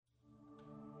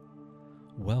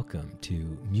Welcome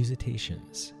to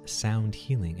Musitations, sound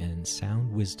healing and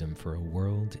sound wisdom for a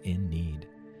world in need.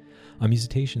 On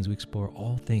Musitations, we explore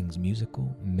all things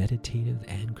musical, meditative,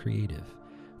 and creative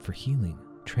for healing,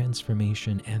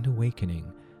 transformation, and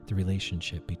awakening the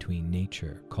relationship between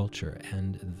nature, culture,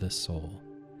 and the soul.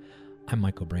 I'm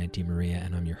Michael Branty Maria,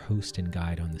 and I'm your host and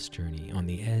guide on this journey on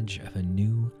the edge of a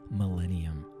new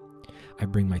millennium. I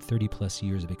bring my 30-plus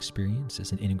years of experience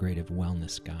as an integrative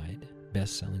wellness guide,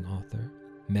 best-selling author,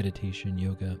 meditation,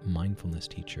 yoga, mindfulness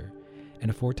teacher,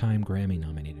 and a 4-time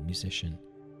Grammy-nominated musician.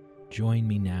 Join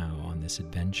me now on this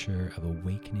adventure of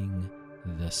awakening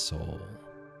the soul.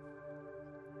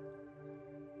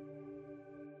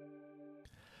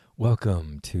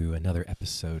 Welcome to another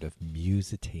episode of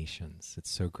Musitations.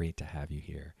 It's so great to have you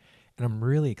here. And I'm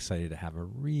really excited to have a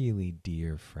really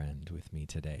dear friend with me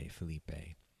today, Felipe.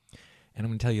 And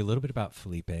I'm going to tell you a little bit about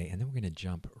Felipe, and then we're going to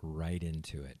jump right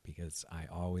into it because I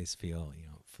always feel,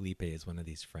 Felipe is one of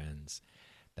these friends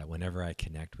that whenever I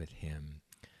connect with him,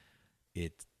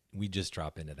 we just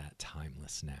drop into that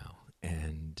timeless now.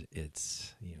 And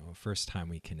it's, first time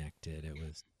we connected, it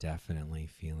was definitely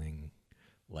feeling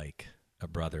like a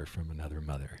brother from another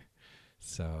mother.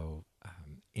 So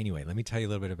anyway, let me tell you a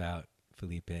little bit about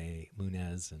Felipe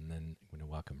Munez, and then I'm going to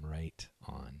welcome right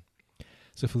on.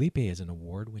 So Felipe is an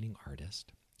award-winning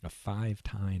artist, a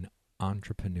 5-time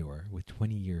entrepreneur with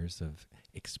 20 years of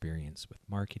experience with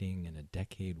marketing and a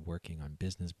decade working on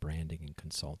business branding and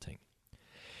consulting.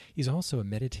 He's also a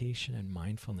meditation and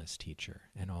mindfulness teacher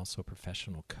and also a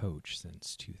professional coach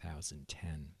since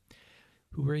 2010,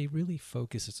 where he really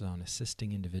focuses on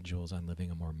assisting individuals on living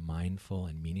a more mindful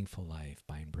and meaningful life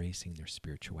by embracing their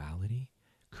spirituality,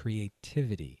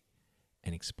 creativity,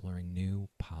 and exploring new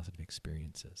positive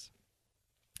experiences.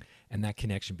 And that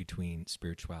connection between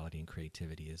spirituality and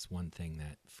creativity is one thing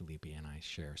that Felipe and I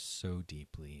share so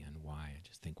deeply, and why I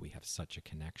just think we have such a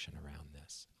connection around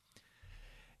this.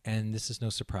 And this is no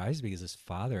surprise because his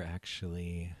father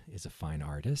actually is a fine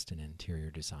artist and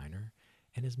interior designer,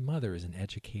 and his mother is an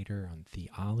educator on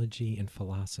theology and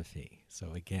philosophy.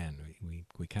 So again,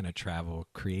 we kind of travel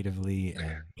creatively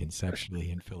and conceptually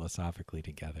and philosophically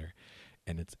together,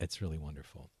 and it's really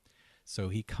wonderful. So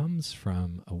he comes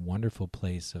from a wonderful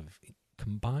place of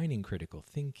combining critical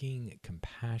thinking,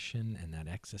 compassion, and that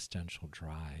existential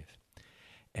drive.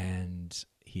 And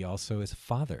he also is a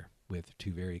father with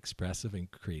 2 very expressive and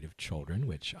creative children,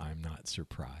 which I'm not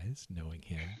surprised knowing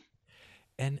him.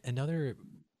 And another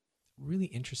really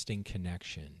interesting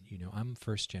connection, I'm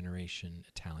first generation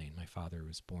Italian. My father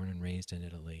was born and raised in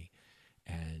Italy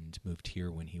and moved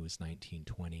here when he was 19,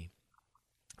 20.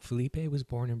 Felipe was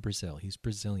born in Brazil. He's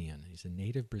Brazilian. He's a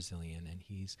native Brazilian, and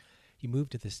he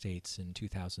moved to the States in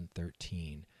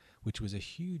 2013, which was a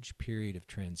huge period of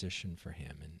transition for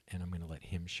him, and I'm going to let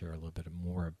him share a little bit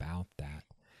more about that.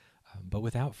 But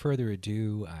without further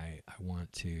ado, I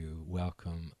want to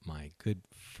welcome my good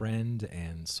friend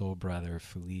and soul brother,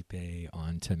 Felipe,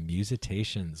 onto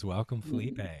Musitations. Welcome,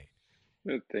 Felipe.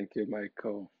 Thank you,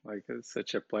 Michael. It's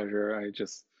such a pleasure. I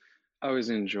always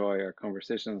enjoy our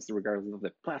conversations regardless of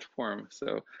the platform.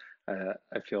 So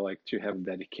I feel like to have a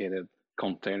dedicated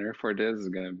container for this is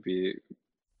going to be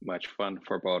much fun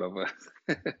for both of us.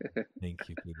 Thank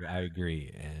you, Felipe. I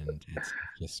agree, and it's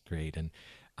just great. And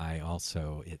I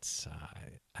also,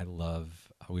 I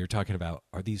love, we were talking about,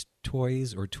 are these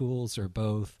toys or tools or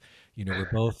both? We're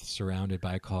both surrounded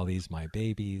by, I call these my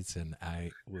babies, and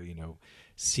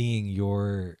seeing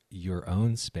your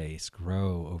own space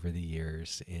grow over the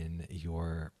years in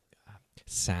your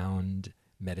sound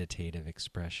meditative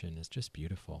expression is just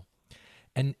beautiful.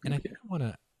 And I Thank think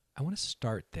I want to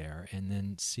start there and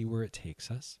then see where it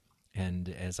takes us. And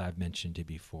as I've mentioned to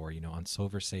before, on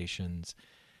Soulversations,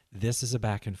 this is a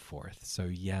back and forth. So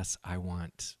yes, I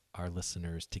want our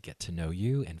listeners to get to know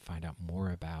you and find out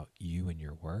more about you and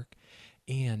your work.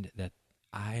 And that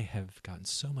I have gotten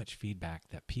so much feedback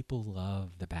that people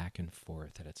love the back and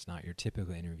forth, that it's not your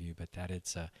typical interview, but that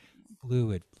it's a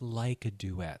fluid, like a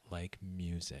duet, like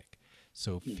music.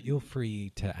 So feel you.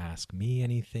 free to ask me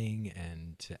anything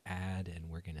and to add, and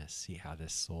we're going to see how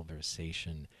this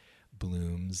Soulversation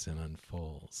blooms and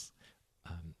unfolds.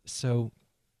 So,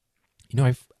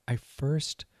 I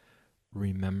first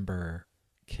remember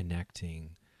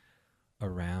connecting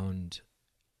around,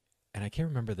 and I can't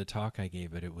remember the talk I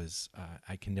gave, but it was,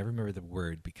 I can never remember the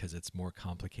word because it's more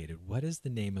complicated. What is the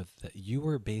name of you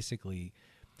were basically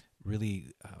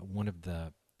really one of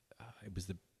the, it was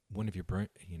one of your,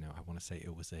 I want to say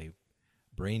it was a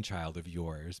brainchild of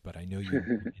yours, but I know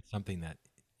it's something that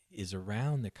is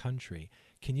around the country.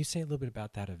 Can you say a little bit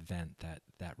about that event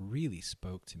that really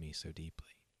spoke to me so deeply?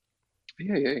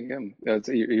 Yeah, yeah, yeah.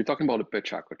 You're talking about the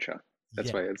pechakucha.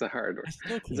 That's Yeah, why it's a hard word. I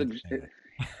still It's a, can't say it.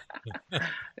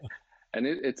 and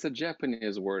it's a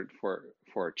Japanese word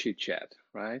for chit chat,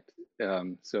 right?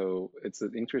 So it's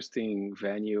an interesting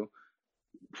venue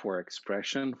for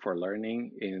expression, for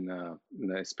learning in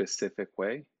a specific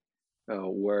way,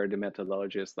 where the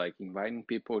methodology is like inviting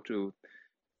people to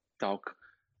talk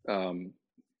um,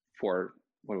 for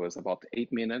what was about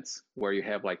 8 minutes, where you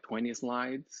have like 20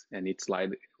 slides and each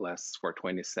slide lasts for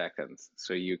 20 seconds.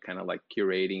 So you kind of like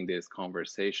curating this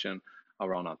conversation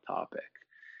around a topic.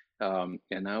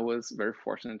 And I was very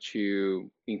fortunate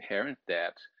to inherit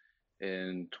that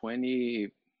in 20, I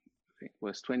think it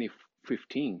was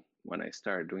 2015 when I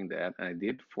started doing that. And I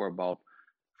did for about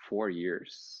 4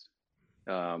 years.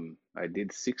 I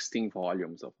did 16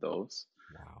 volumes of those.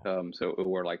 Wow. So it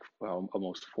were like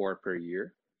almost four per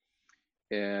year.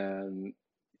 And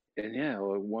and yeah,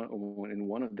 in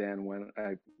one of them, when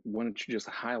I wanted to just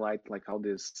highlight like all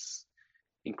these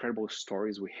incredible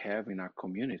stories we have in our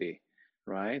community,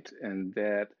 right? And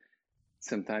that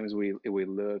sometimes we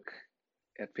look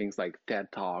at things like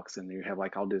TED Talks, and you have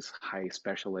like all these high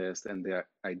specialists, and the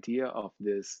idea of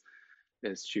this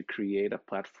is to create a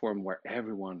platform where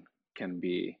everyone can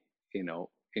be,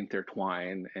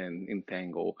 intertwined and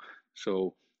entangled.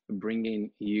 So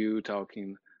bringing you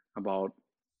talking about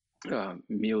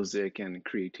music and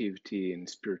creativity and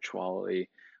spirituality,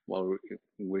 well,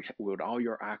 with all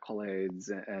your accolades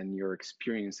and your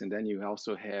experience, and then you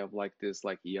also have like this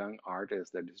like young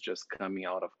artist that is just coming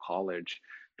out of college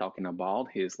talking about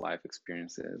his life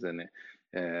experiences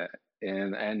uh,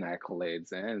 and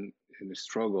accolades and the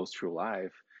struggles through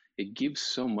life. It gives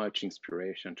so much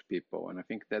inspiration to people, and I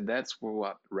think that that's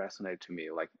what resonated to me,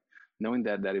 like knowing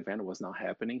that that event was not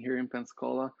happening here in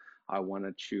Pensacola. I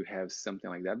wanted to have something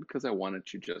like that because I wanted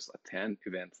to just attend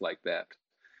events like that.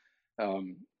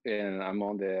 And I'm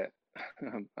on the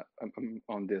I'm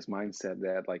on this mindset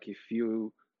that like if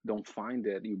you don't find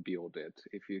it, you build it.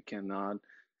 If you cannot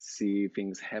see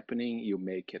things happening, you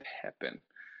make it happen.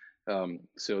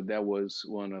 So that was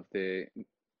one of the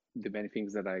many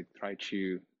things that I try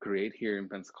to create here in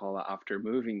Pensacola after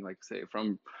moving, like say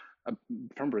uh,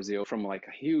 from Brazil, from like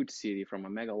a huge city, from a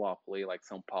megalopoly like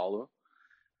São Paulo.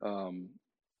 Um,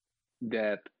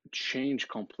 that changed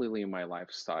completely my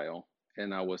lifestyle,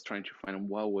 and I was trying to find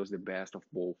what was the best of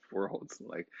both worlds,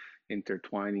 like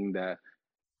intertwining that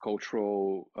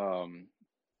cultural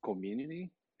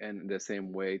community and the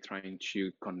same way trying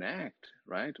to connect,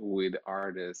 right, with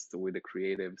artists, with the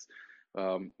creatives,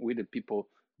 with the people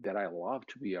that I love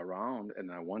to be around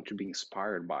and I want to be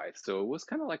inspired by. So it was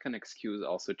kind of like an excuse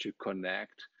also to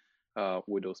connect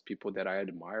with those people that I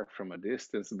admire from a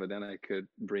distance, but then I could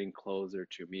bring closer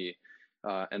to me.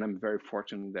 And I'm very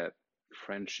fortunate that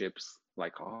friendships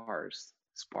like ours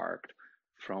sparked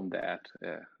from that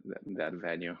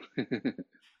venue.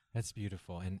 That's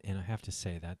beautiful, and I have to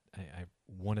say that I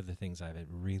one of the things I've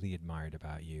really admired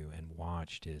about you and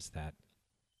watched is that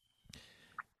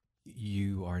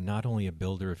you are not only a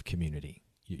builder of community,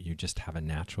 you just have a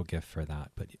natural gift for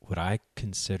that, but what I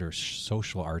consider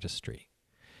social artistry,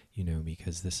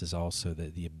 because this is also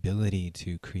the ability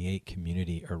to create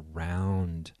community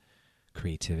around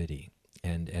creativity.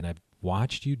 And I've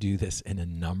watched you do this in a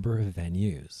number of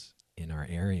venues in our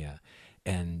area.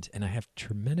 And I have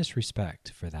tremendous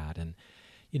respect for that. And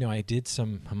I did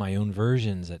some of my own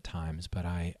versions at times, but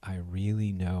I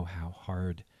really know how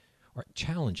hard or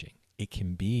challenging it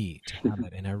can be to have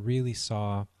that. And I really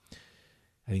saw,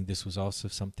 I think this was also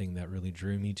something that really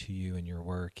drew me to you and your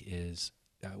work is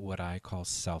what I call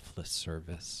selfless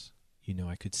service.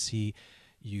 I could see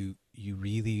you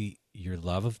really, your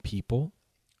love of people,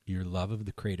 your love of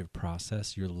the creative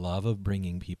process, your love of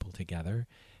bringing people together,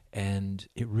 and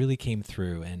it really came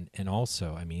through. And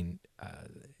also, I mean,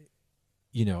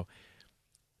 you know,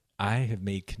 I have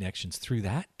made connections through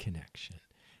that connection,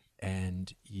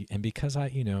 and because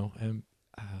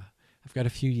I've got a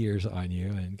few years on you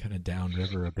and kind of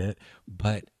downriver a bit,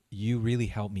 but you really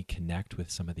helped me connect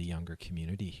with some of the younger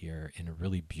community here in a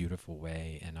really beautiful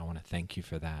way, and I want to thank you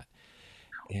for that.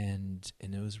 And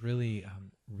it was really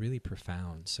really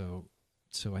profound. So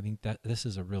I think that this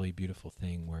is a really beautiful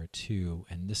thing where too,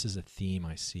 and this is a theme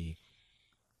I see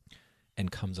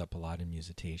and comes up a lot in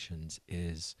musicians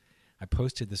is I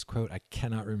posted this quote. I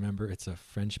cannot remember. It's a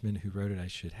Frenchman who wrote it. I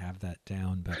should have that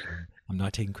down, but I'm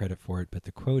not taking credit for it. But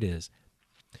the quote is,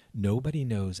 nobody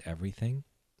knows everything,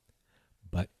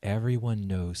 but everyone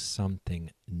knows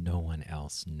something no one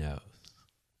else knows.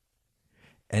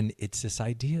 And it's this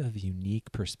idea of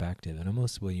unique perspective. And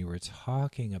almost when you were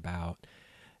talking about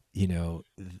you know,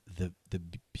 the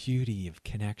beauty of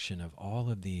connection of all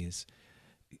of these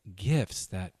gifts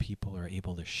that people are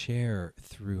able to share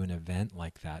through an event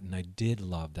like that. And I did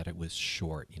love that it was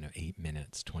short, 8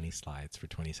 minutes, 20 slides for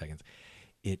 20 seconds.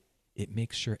 It it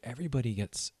makes sure everybody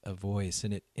gets a voice,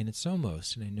 and it's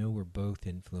almost, and I know we're both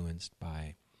influenced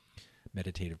by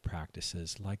meditative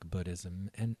practices like Buddhism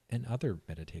and other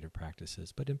meditative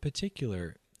practices, but in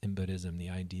particular in Buddhism, the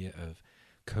idea of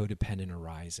codependent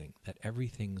arising, that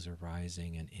everything's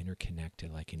arising and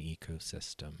interconnected like an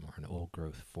ecosystem or an old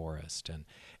growth forest.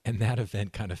 And that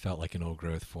event kind of felt like an old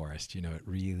growth forest. It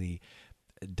really,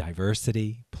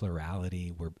 diversity,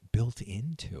 plurality were built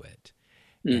into it.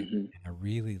 And, Hmm. and I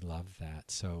really love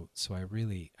that. So I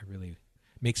really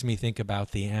makes me think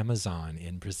about the Amazon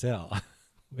in Brazil,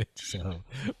 which so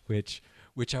which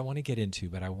which I want to get into,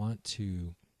 but I want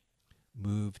to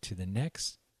move to the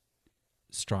next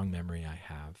strong memory I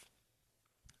have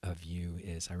of you.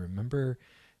 Is I remember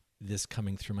this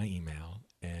coming through my email,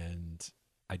 and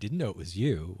I didn't know it was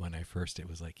you when I first, it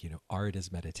was like, art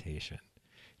is meditation,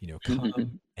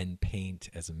 come and paint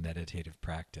as a meditative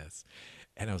practice.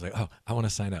 And I was like, oh, I want to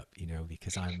sign up,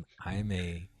 because I'm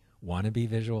a wannabe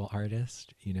visual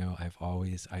artist.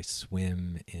 I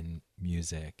swim in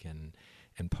music and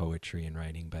poetry and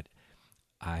writing, but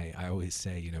I always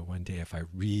say, one day if I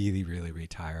really, really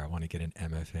retire, I want to get an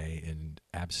MFA in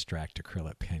abstract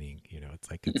acrylic painting. It's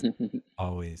like, it's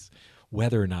always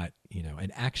whether or not,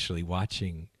 and actually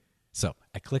watching. So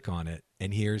I click on it,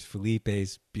 and here's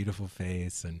Felipe's beautiful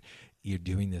face, and you're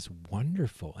doing this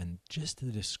wonderful, and just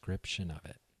the description of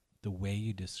it, the way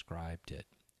you described it.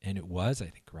 And it was, I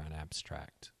think, around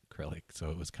abstract acrylic.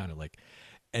 So it was kind of like,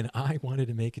 and I wanted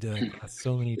to make it to that class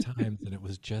so many times, and it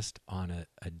was just on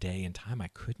a day and time I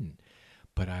couldn't.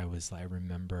 But I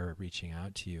remember reaching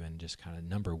out to you and just kind of,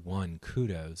 number one,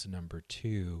 kudos. Number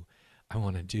two, I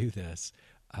want to do this.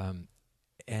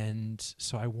 And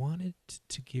so I wanted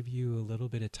to give you a little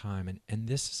bit of time. And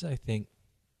this is, I think,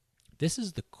 this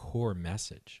is the core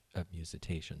message of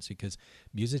Musitations, because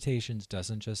Musitations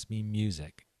doesn't just mean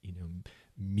music,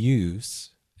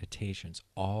 musitations,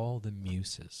 all the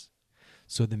muses.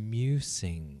 So the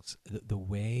musings, the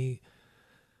way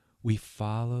we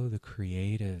follow the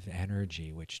creative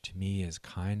energy, which to me is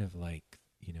kind of like,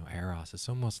 Eros, it's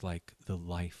almost like the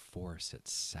life force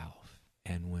itself.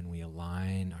 And when we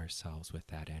align ourselves with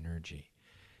that energy,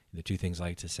 the two things I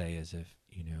like to say is,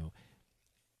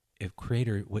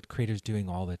 what creator's doing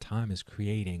all the time is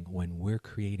creating. When we're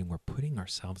creating, we're putting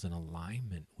ourselves in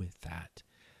alignment with that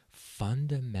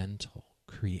fundamental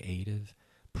creative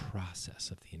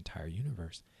process of the entire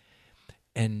universe.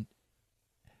 And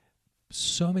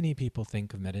so many people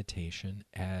think of meditation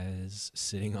as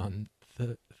sitting on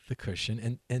the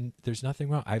cushion, and there's nothing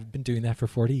wrong. I've been doing that for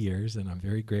 40 years, and I'm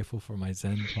very grateful for my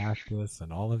Zen practice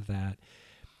and all of that.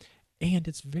 And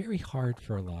it's very hard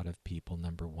for a lot of people,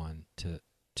 number one, to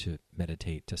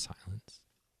meditate to silence.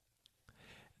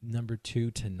 Number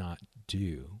two, to not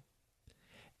do.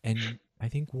 And I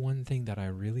think one thing that I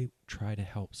really try to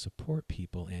help support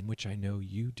people in, which I know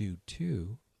you do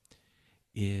too,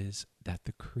 is that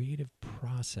the creative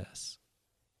process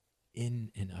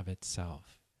in and of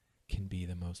itself can be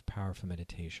the most powerful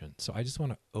meditation. So I just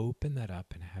want to open that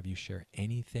up and have you share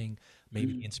anything,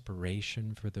 maybe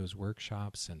inspiration for those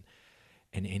workshops, and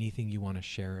anything you want to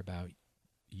share about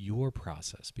your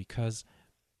process, because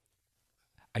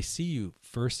I see you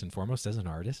first and foremost as an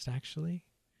artist, actually,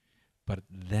 but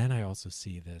then I also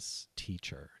see this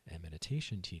teacher and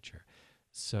meditation teacher.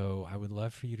 So I would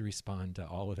love for you to respond to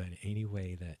all of that in any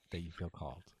way that you feel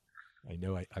called. I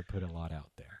know I put a lot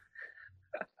out there.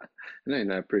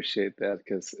 And I appreciate that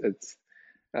because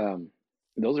um,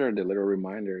 those are the little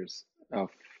reminders of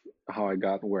how I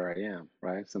got where I am,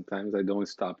 right? Sometimes I don't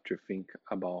stop to think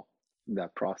about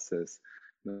that process.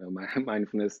 My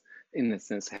mindfulness, in a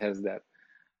sense, has that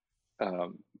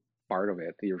um, part of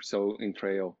it. You're so in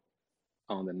trail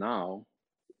on the now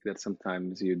that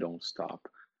sometimes you don't stop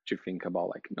to think about,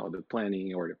 like, the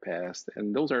planning or the past,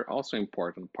 and those are also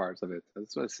important parts of it.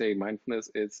 That's why I say mindfulness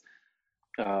is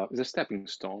a stepping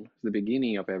stone, it's the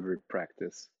beginning of every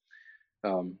practice.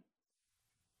 um,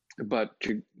 but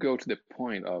to go to the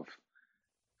point of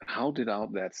how did all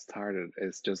that started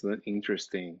is just an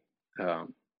interesting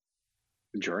um,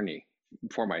 journey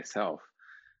for myself,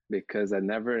 because I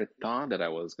never thought that I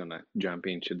was gonna jump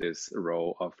into this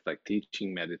role of like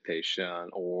teaching meditation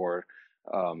or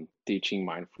teaching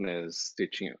mindfulness,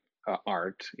 teaching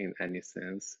art in any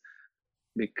sense,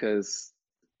 because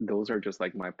those are just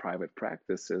like my private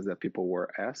practices that people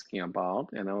were asking about,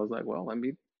 and I was like, well, let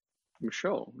me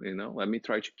show, let me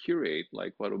try to curate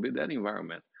like what will be that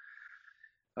environment.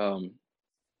 Um,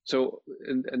 so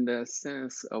in that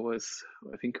sense, I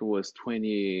think it was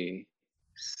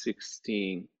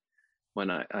 2016 when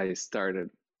I started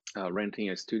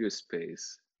renting a studio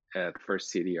space at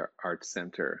First City Art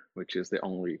Center, which is the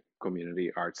only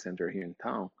community art center here in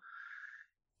town.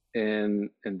 And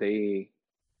they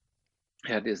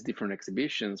had these different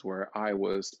exhibitions where I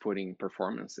was putting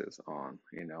performances on,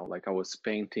 like I was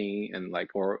painting and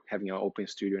like, or having an open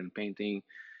studio and painting.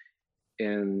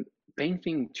 And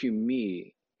painting to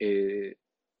me,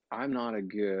 I'm not a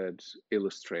good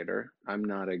illustrator. I'm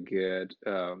not a good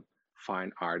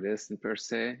fine artist per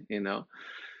se,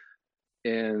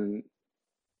 and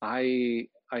I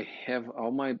have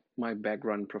all my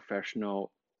background,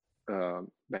 professional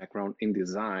background in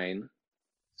design,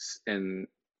 and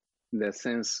in that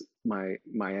sense, my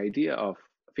idea of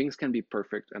things can be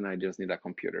perfect, and I just need a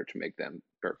computer to make them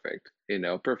perfect.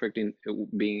 Perfect in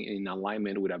being in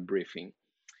alignment with a briefing,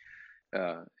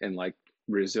 and like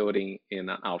resulting in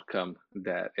an outcome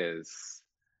that is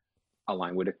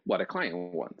aligned with what a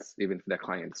client wants, even if that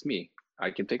client is me.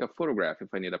 I can take a photograph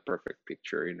if I need a perfect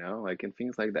picture, like, and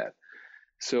things like that.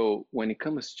 So when it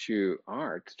comes to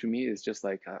art, to me, it's just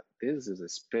like this is a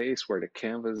space where the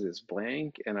canvas is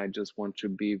blank, and I just want to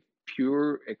be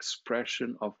pure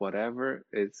expression of whatever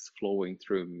is flowing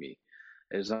through me.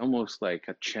 It's almost like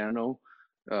a channel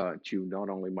to not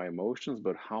only my emotions,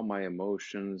 but how my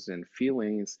emotions and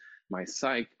feelings, my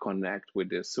psyche connect with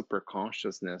the super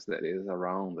consciousness that is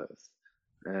around us.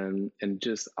 And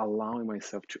just allowing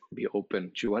myself to be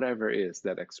open to whatever is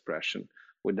that expression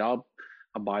without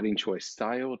abiding to a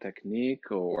style,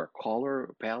 technique, or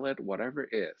color palette, whatever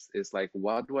it is. It's like,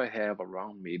 what do I have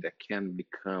around me that can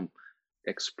become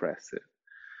expressive?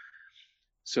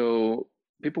 So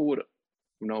people would,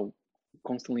 you know,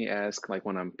 constantly ask, like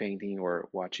when I'm painting or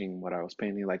watching what I was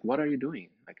painting, like, what are you doing?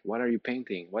 Like, what are you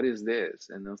painting? What is this?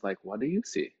 And I was like, what do you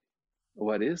see?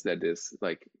 What is that this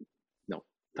like,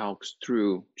 talks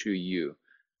through to you?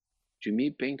 To me,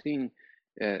 painting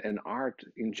and art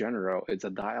in general, it's a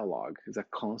dialogue. It's a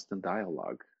constant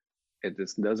dialogue. It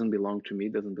just doesn't belong to me,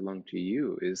 doesn't belong to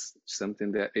you. It's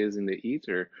something that is in the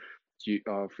ether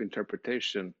of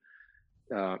interpretation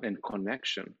and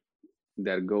connection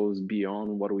that goes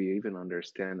beyond what we even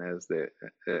understand as the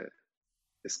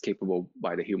is capable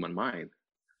by the human mind,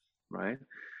 right?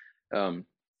 Um,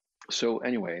 so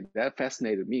anyway, that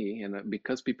fascinated me, and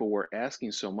because people were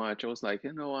asking so much, I was like,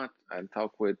 you know what? I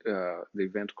talked with the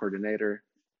event coordinator.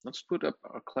 Let's put up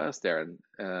a class there,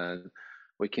 and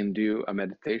we can do a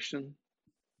meditation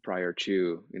prior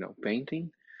to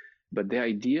painting. But the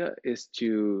idea is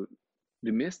to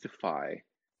demystify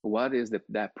what is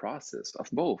that process of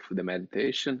both the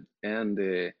meditation and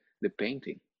the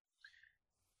painting.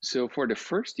 So for the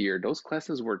first year, those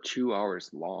classes were 2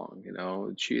 hours long,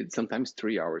 sometimes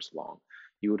 3 hours long.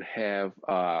 You would have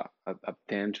a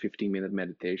 10 to 15-minute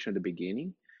meditation at the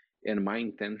beginning. And my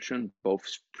intention, both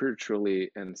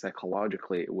spiritually and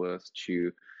psychologically, was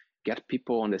to get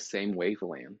people on the same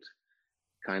wavelength,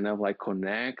 kind of like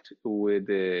connect with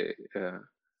the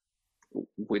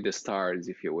stars,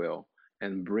 if you will,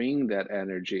 and bring that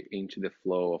energy into the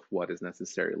flow of what is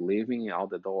necessary, leaving out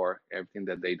the door everything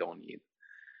that they don't need.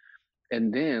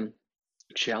 And then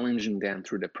challenging them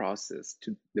through the process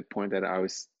to the point that I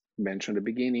was mentioned at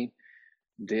the beginning.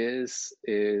 This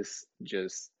is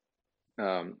just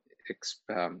um,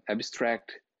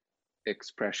 abstract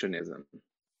expressionism.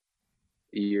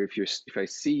 If I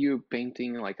see you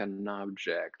painting like an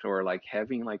object or like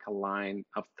having like a line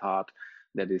of thought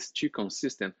that is too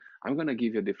consistent, I'm gonna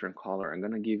give you a different color. I'm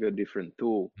gonna give you a different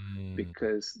tool, Mm,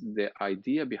 because the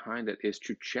idea behind it is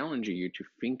to challenge you to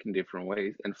think in different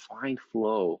ways and find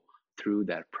flow through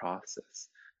that process,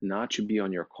 not to be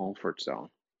on your comfort zone.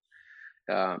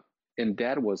 Uh, and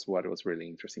that was what was really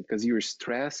interesting, because you're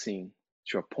stressing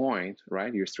to a point,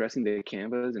 right? You're stressing the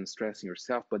canvas and stressing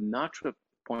yourself, but not to a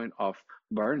point of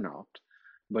burnout,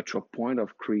 but to a point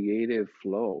of creative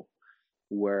flow,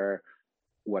 where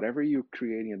whatever you're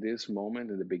creating at this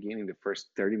moment in the beginning, the first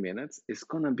 30 minutes, is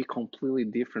going to be completely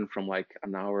different from like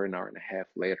an hour and a half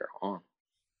later on,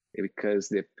 because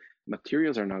the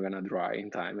materials are not going to dry in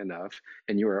time enough,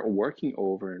 and you are working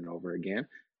over and over again.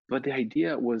 But the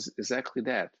idea was exactly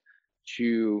that,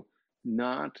 to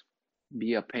not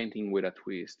be a painting with a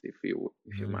twist, if you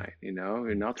mm, might.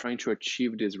 You're not trying to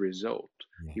achieve this result.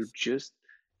 You're yes. just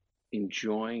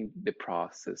enjoying the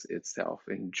process itself,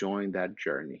 enjoying that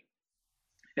journey.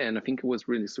 And I think it was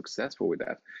really successful with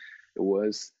that. It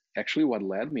was actually what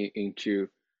led me into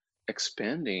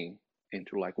expanding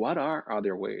into like, what are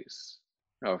other ways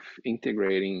of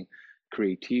integrating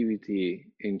creativity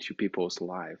into people's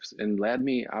lives, and led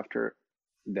me after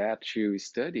that to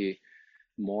study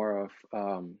more of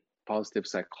positive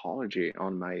psychology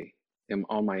on my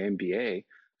MBA,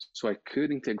 so I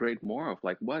could integrate more of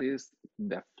like what is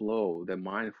that flow, the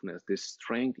mindfulness, the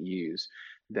strength use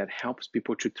that helps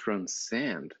people to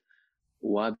transcend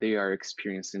what they are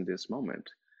experiencing this moment.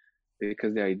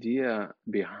 Because the idea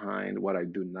behind what I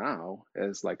do now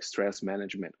as like stress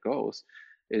management goes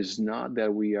is not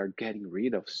that we are getting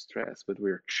rid of stress, but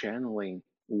we're channeling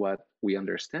what we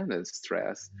understand as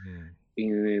stress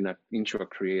Mm. into a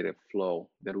creative flow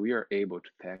that we are able to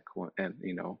tackle and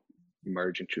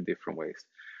merge into different ways.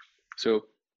 So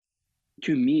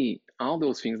to me, all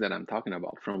those things that I'm talking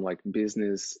about, from like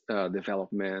business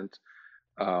development,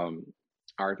 um,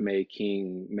 art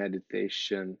making,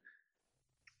 meditation,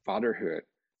 fatherhood,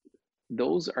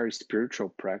 those are spiritual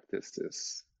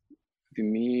practices. To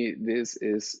me, this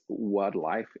is what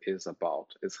life is about,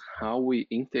 is how we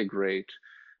integrate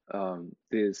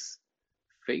this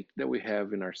faith that we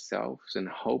have in ourselves and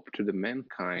hope to the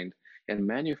mankind and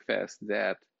manifest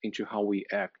that into how we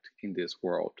act in this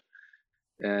world.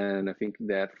 And I think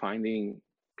that finding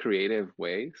creative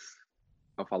ways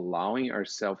of allowing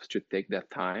ourselves to take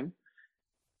that time,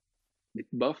 it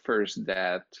buffers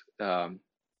um,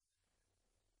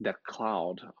 that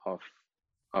cloud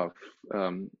of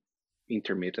um,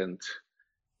 intermittent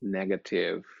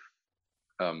negative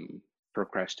um,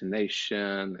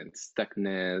 procrastination and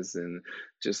stuckness and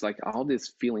just like all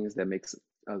these feelings that makes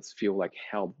us feel like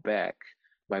held back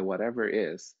by whatever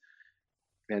is.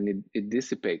 And it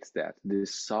dissipates that,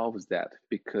 dissolves that,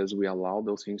 because we allow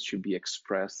those things to be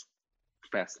expressed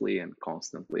fastly and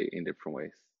constantly in different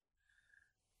ways.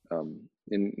 And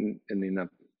in a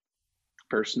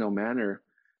personal manner,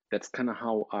 that's kind of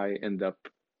how I end up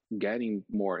getting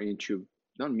more into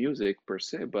not music per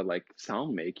se, but like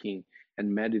sound making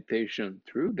and meditation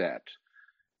through that,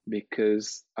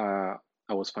 because I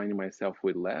was finding myself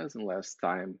with less and less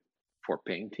time for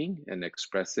painting and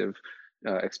expressing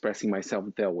myself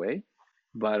that way,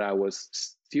 but I was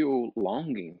still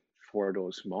longing for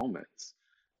those moments.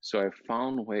 So I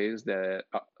found ways that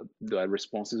the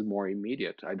response is more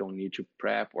immediate. I don't need to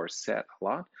prep or set a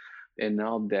lot, and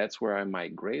now that's where I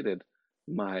migrated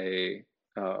my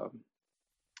uh,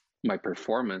 my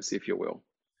performance, if you will,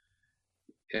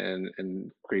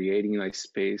 and creating a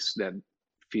space that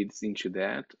fits into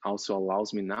that also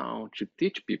allows me now to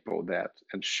teach people that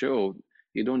and show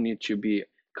you don't need to be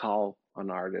call an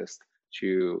artist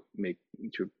to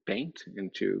paint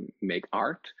and to make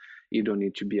art. You don't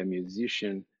need to be a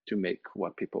musician to make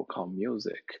what people call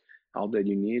music. All that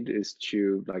you need is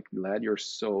to like let your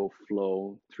soul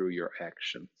flow through your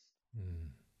actions. Mm.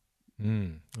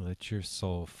 Mm. Let your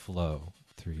soul flow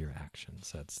through your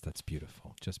actions. That's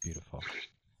beautiful. Just beautiful.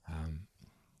 Um,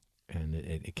 and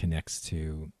it connects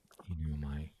to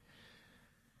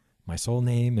my soul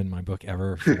name and my book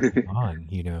Ever Flowing On,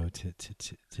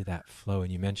 to that flow.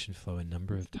 And you mentioned flow a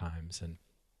number of times, and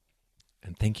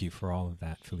thank you for all of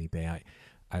that, Felipe.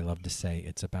 I love to say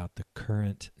it's about the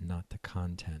current, not the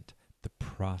content, the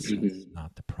process, Mhm,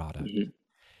 not the product. mhm,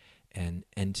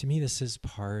 And to me, this is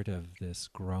part of this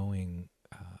growing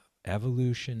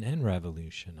evolution and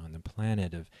revolution on the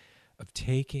planet of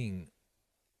taking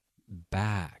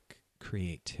back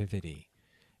creativity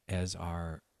as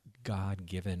our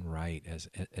God-given right,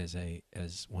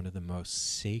 as one of the most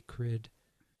sacred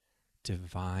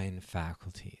divine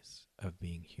faculties of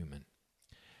being human.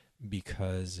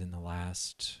 Because in the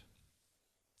last,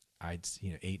 I'd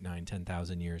 8, 9,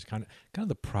 10,000 years, kind of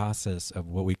the process of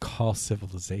what we call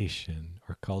civilization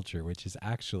or culture, which is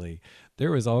actually,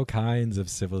 there was all kinds of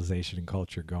civilization and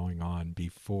culture going on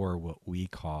before what we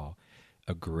call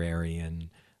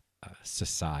agrarian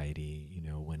society.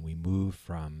 When we move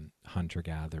from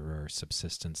hunter-gatherer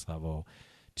subsistence level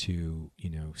to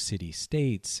city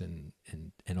states, and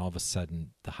all of a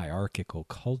sudden the hierarchical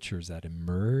cultures that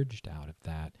emerged out of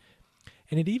that.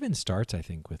 And it even starts, I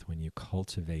think, with when you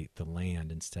cultivate the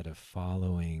land instead of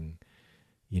following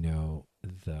the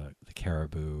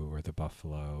caribou or the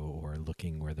buffalo, or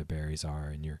looking where the berries are.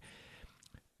 And you're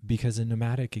because in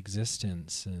nomadic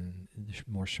existence and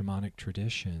more shamanic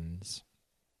traditions,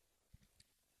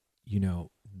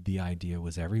 the idea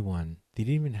was everyone, they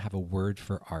didn't even have a word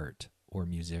for art or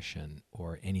musician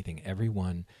or anything. It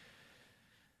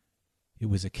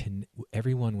was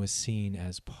everyone was seen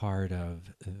as part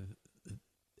of,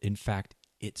 in fact,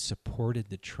 it supported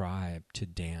the tribe to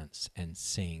dance and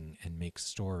sing and make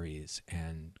stories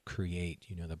and create.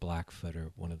 The Blackfoot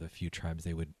are one of the few tribes,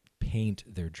 they would paint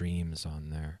their dreams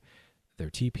on their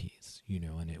teepees,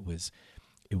 and it was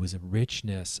a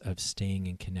richness of staying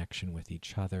in connection with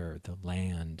each other, the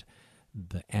land,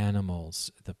 the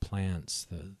animals, the plants,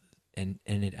 and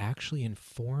it actually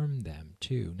informed them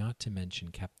too, not to mention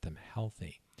kept them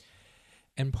healthy.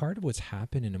 And part of what's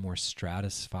happened in a more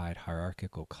stratified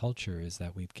hierarchical culture is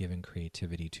that we've given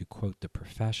creativity to, quote, the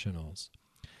professionals.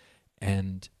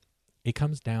 And it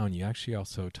comes down, you actually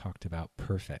also talked about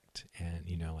perfect and,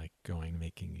 like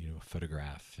making, a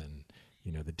photograph and,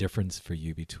 the difference for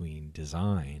you between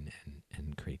design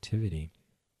and creativity.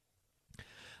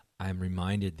 I'm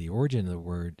reminded the origin of the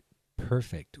word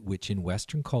perfect, which in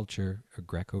Western culture or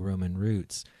Greco-Roman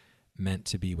roots meant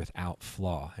to be without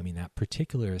flaw. I mean, that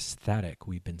particular aesthetic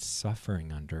we've been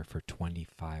suffering under for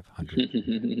 2,500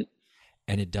 years.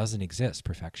 And it doesn't exist.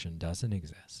 Perfection doesn't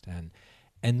exist.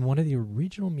 And one of the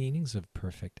original meanings of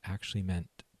perfect actually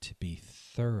meant to be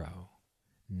thorough,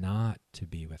 not to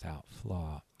be without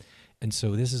flaw. And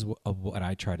so this is what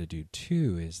I try to do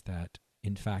too, is that,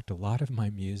 in fact, a lot of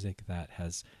my music that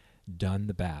has done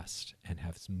the best and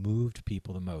has moved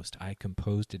people the most, I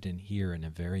composed it in here in a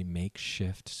very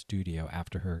makeshift studio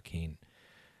after Hurricane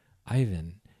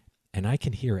Ivan. And I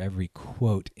can hear every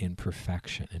quote in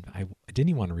perfection. And I didn't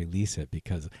even want to release it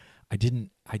because I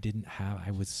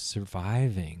was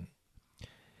surviving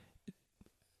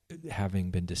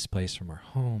having been displaced from our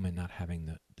home and not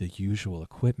having the usual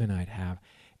equipment I'd have.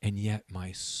 And yet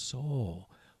my soul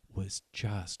was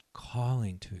just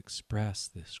calling to express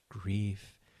this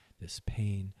grief, this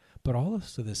pain, but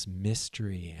also this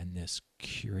mystery and this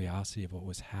curiosity of what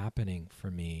was happening for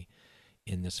me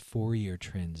in this 4-year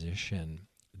transition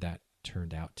that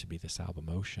turned out to be this album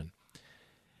Ocean.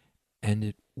 And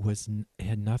it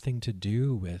had nothing to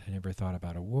do with, I never thought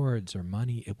about awards or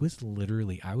money. It was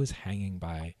literally, I was hanging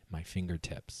by my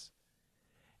fingertips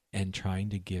and trying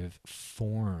to give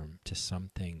form to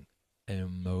something,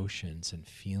 emotions and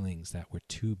feelings that were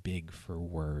too big for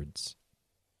words.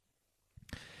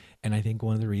 And I think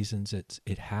one of the reasons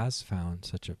it has found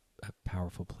such a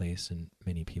powerful place in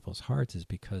many people's hearts is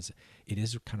because it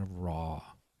is kind of raw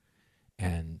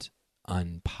and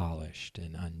unpolished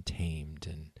and untamed,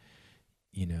 and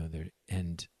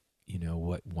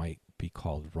what might be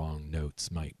called wrong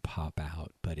notes might pop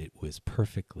out, but it was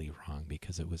perfectly wrong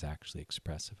because it was actually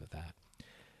expressive of that.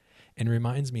 And it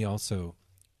reminds me also,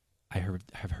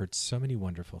 have heard so many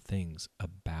wonderful things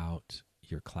about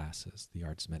your classes, the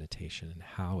arts meditation, and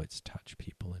how it's touched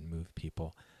people and moved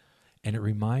people. And it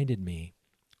reminded me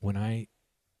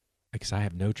because I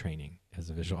have no training as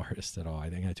a visual artist at all. I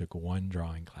think I took one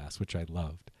drawing class, which I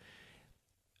loved.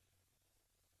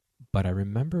 But I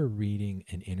remember reading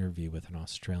an interview with an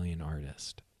Australian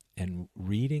artist and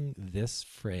reading this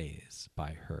phrase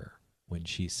by her when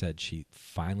she said she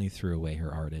finally threw away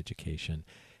her art education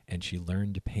and she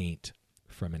learned to paint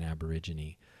from an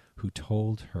Aborigine who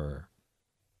told her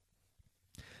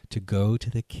to go to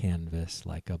the canvas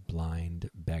like a blind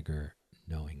beggar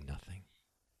knowing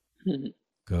nothing.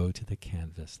 Go to the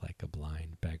canvas like a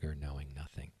blind beggar knowing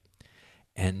nothing.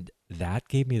 And that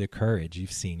gave me the courage.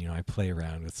 You've seen, I play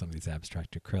around with some of these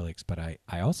abstract acrylics, but I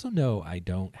also know I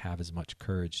don't have as much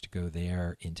courage to go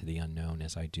there into the unknown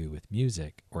as I do with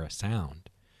music or a sound.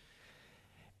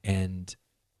 And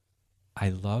I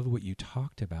love what you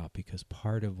talked about, because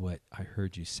part of what I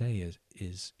heard you say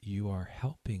is you are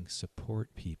helping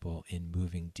support people in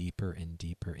moving deeper and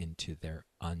deeper into their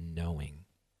unknowing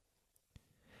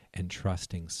and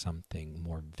trusting something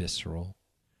more visceral,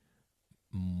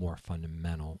 more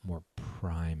fundamental, more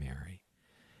primary.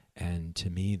 And to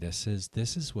me, this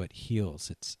is what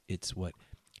heals. It's what,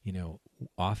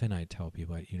 often I tell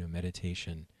people,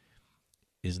 meditation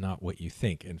is not what you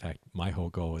think. In fact, my whole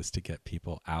goal is to get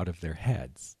people out of their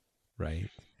heads, right?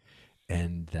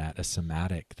 And that's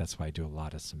why I do a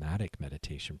lot of somatic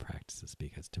meditation practices,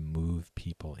 because to move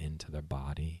people into their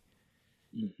body,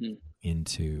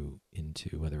 into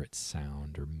whether it's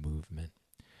sound or movement.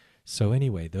 So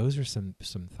anyway, those are some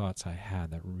thoughts I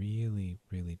had that really,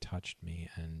 really touched me,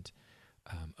 and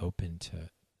open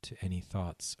to any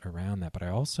thoughts around that. But I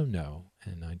also know,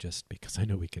 and because I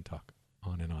know we can talk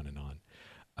on and on and on,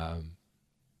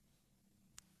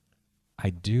 I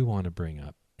do want to bring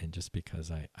up, and just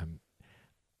because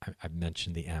I've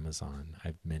mentioned the Amazon,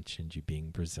 I've mentioned you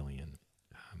being Brazilian,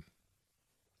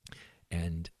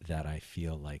 and that I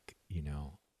feel like,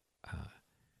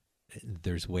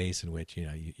 there's ways in which,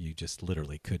 you just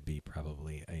literally could be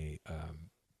probably a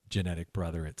genetic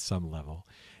brother at some level.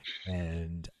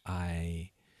 And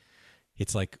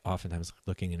it's like oftentimes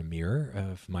looking in a mirror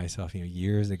of myself,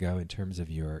 years ago, in terms of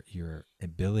your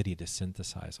ability to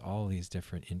synthesize all these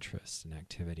different interests and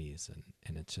activities,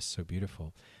 and it's just so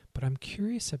beautiful. But I'm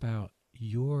curious about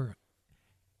your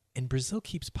and Brazil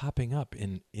keeps popping up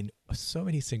in so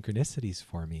many synchronicities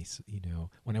for me. So,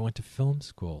 when I went to film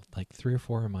school, like three or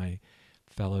four of my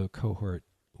fellow cohort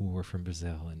who were from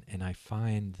Brazil, and I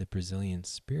find the Brazilian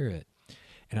spirit,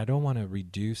 and I don't want to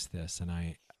reduce this, and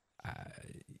I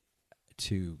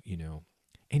to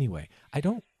anyway, I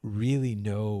don't really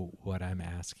know what I'm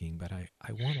asking, but I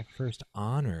want to first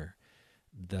honor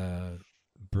the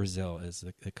Brazil as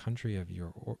the country of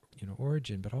your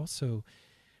origin, but also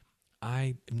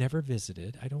I never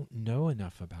visited. I don't know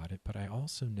enough about it, but I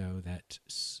also know that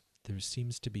there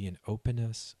seems to be an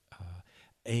openness,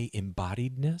 a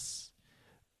embodiedness,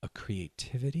 a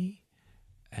creativity,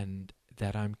 and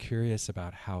that I'm curious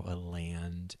about how a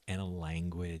land and a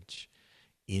language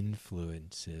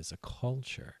influences a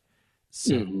culture.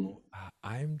 Hmm. So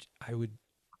I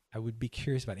would be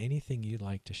curious about anything you'd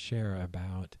like to share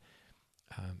about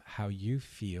how you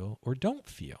feel or don't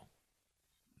feel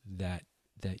that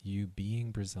you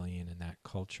being Brazilian and that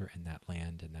culture and that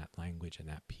land and that language and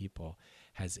that people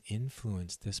has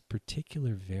influenced this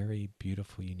particular very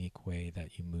beautiful, unique way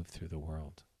that you move through the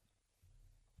world,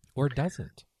 or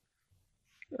doesn't.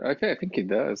 Okay, I think it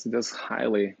does. It does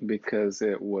highly because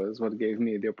it was what gave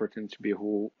me the opportunity to be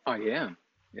who I am,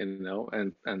 and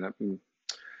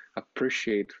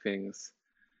appreciate things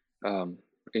um,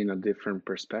 in a different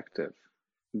perspective.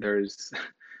 There's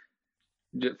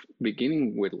just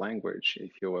beginning with language,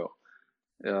 if you will.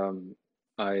 Um,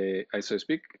 I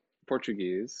speak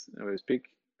Portuguese, I speak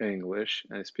English,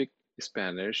 I speak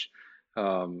Spanish.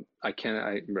 I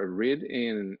read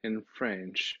in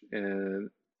French, and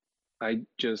I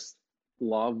just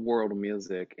love world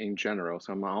music in general.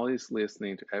 So I'm always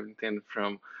listening to everything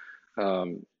from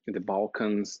the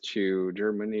Balkans to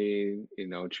Germany,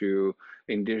 to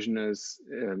indigenous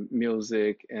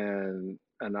music and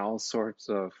all sorts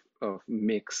of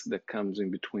mix that comes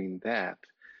in between that.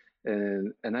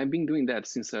 And I've been doing that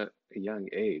since a young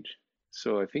age.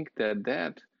 So I think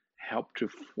that helped to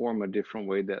form a different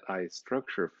way that I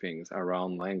structure things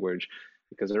around language,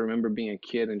 because I remember being a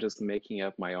kid and just making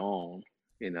up my own,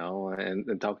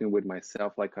 and talking with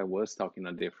myself like I was talking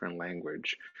a different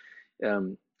language.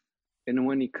 Um, and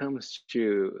when it comes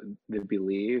to the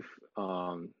belief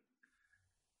on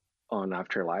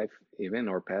afterlife, even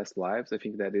or past lives, I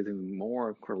think that is even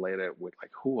more correlated with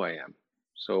like who I am.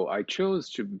 So I chose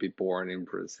to be born in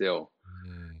Brazil,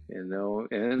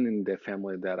 Mm. and in the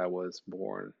family that I was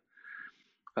born.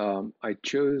 I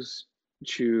chose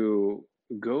to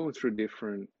go through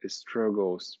different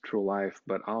struggles through life,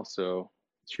 but also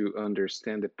to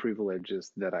understand the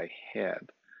privileges that I had.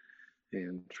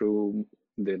 And through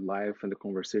the life and the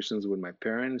conversations with my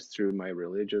parents, through my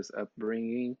religious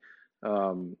upbringing,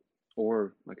 um,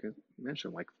 or like I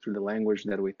mentioned, like through the language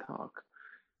that we talk.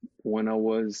 When I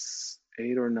was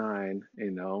 8 or 9,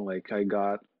 like I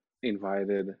got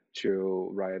invited to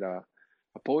write a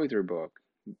poetry book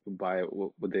by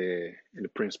with the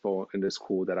principal in the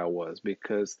school that I was,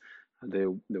 because they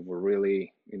were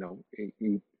really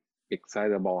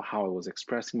excited about how I was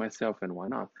expressing myself and why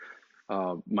not.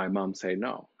 My mom said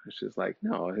no. She's like,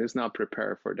 no, he's not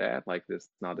prepared for that. Like, this is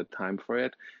not the time for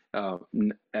it.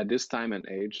 At this time and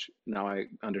age, now I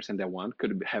understand that one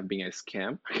could have been a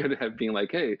scam. Could have been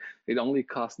like, hey, it only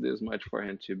cost this much for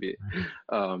him to be.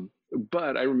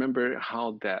 But I remember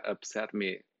how that upset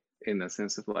me in a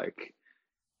sense of like,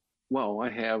 well, I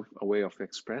have a way of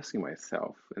expressing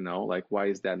myself, like why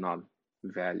is that not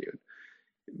valued?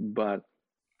 But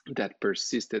that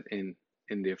persisted in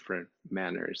different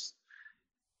manners,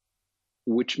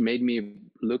 which made me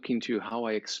look into how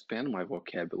I expand my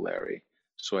vocabulary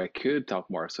so I could talk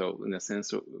more. So, in a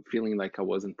sense of feeling like I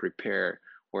wasn't prepared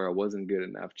or I wasn't good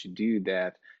enough to do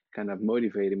that, kind of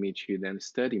motivated me to then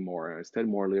study more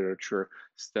literature,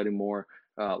 study more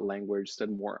language,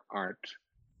 study more art,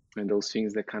 and those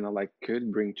things that kind of like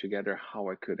could bring together how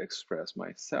I could express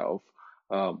myself,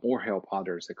 or help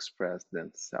others express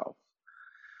themselves.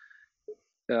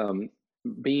 Um,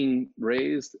 Being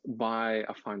raised by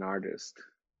a fine artist,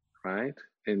 right?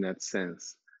 In that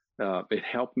sense, it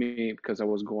helped me because I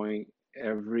was going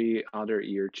every other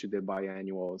year to the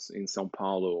biannuals in São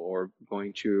Paulo, or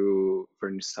going to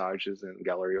vernissages and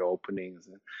gallery openings,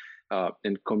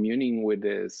 and communing with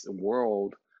this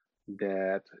world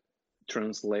that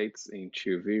translates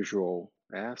into visual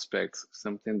aspects,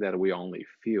 something that we only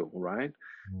feel, right?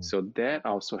 Mm. So that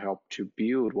also helped to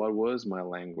build what was my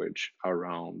language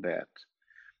around that.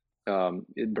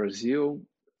 In Brazil,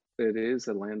 it is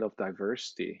a land of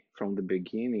diversity from the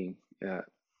beginning.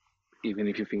 Even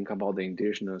if you think about the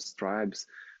indigenous tribes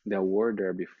that were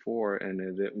there before, and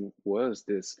it was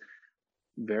this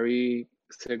very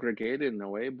segregated in a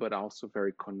way, but also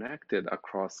very connected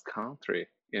across country.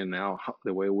 And now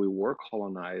the way we were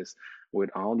colonized with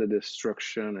all the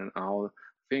destruction and all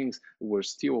things were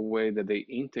still a way that they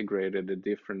integrated the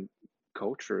different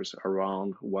cultures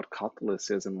around what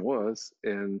Catholicism was.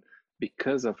 And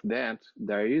because of that,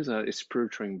 there is a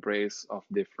spiritual embrace of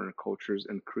different cultures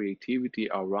and creativity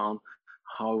around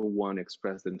how one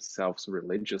express themselves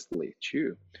religiously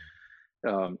too.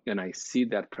 And I see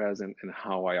that present in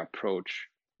how I approach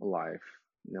life.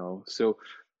 So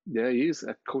there is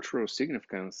a cultural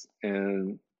significance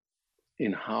in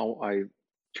how I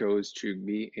chose to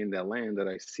be in the land that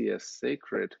I see as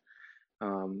sacred,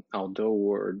 although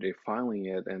we're defiling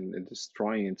it and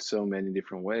destroying it so many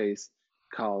different ways,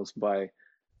 caused by,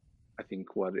 I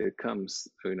think, what it comes,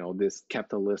 this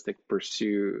capitalistic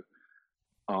pursuit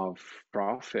of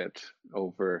profit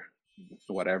over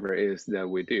whatever it is that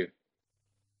we do.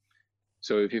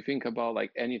 So if you think about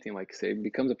like anything, like say, it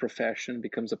becomes a profession,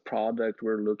 becomes a product,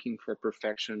 we're looking for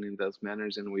perfection in those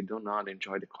manners, and we do not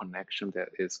enjoy the connection that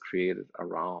is created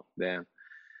around them.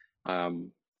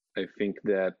 I think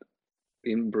that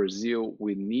in Brazil,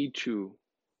 we need to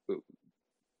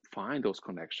find those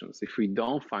connections. If we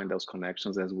don't find those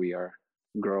connections as we are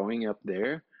growing up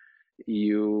there,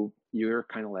 you're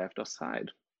kind of left aside.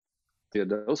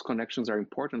 Those connections are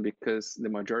important because the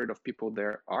majority of people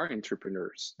there are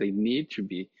entrepreneurs. They need to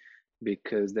be,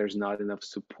 because there's not enough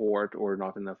support or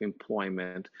not enough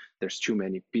employment. There's too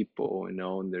many people,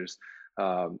 and there's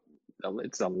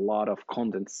it's a lot of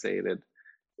condensated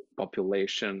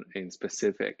population in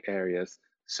specific areas.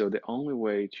 So the only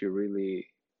way to really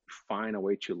find a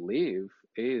way to live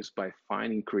is by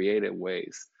finding creative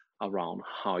ways around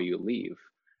how you live,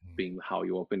 being how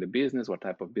you open the business, what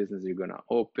type of business you're going to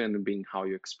open, being how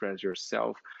you express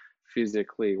yourself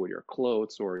physically with your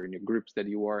clothes or in your groups that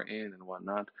you are in and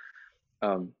whatnot.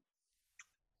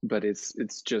 But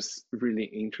it's just really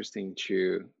interesting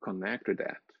to connect with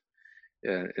that,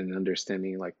 and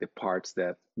understanding like the parts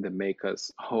that make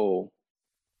us whole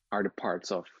are the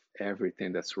parts of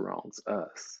everything that surrounds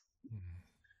us.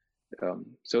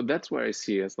 So that's where I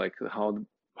see as like how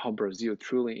Brazil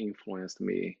truly influenced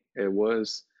me.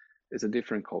 It's a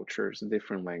different culture, it's a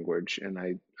different language, and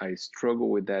I struggle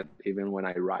with that even when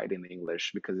I write in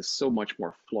English, because it's so much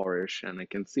more flourish, and I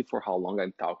can see for how long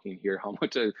I'm talking here, how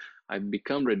much I've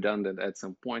become redundant at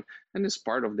some point, and it's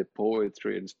part of the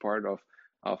poetry, it's part of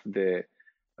the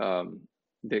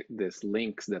this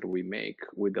links that we make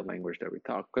with the language that we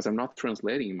talk, because I'm not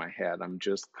translating in my head, I'm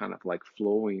just kind of like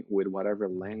flowing with whatever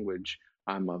language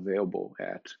I'm available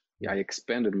at. I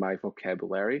expanded my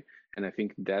vocabulary, and I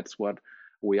think that's what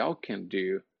we all can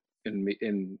do, and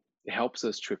it helps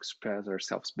us to express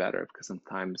ourselves better, because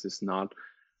sometimes it's not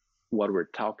what we're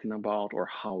talking about or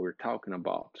how we're talking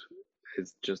about.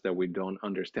 It's just that we don't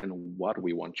understand what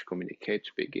we want to communicate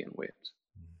to begin with.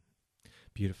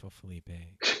 Beautiful, Felipe.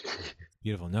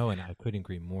 Beautiful. No, and I couldn't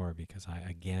agree more, because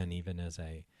again, even as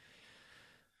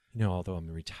although I'm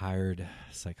a retired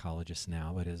psychologist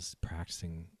now, but as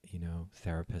practicing,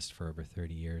 therapist for over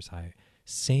 30 years,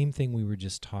 same thing we were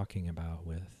just talking about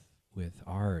with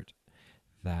art,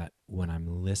 that when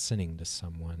I'm listening to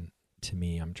someone, to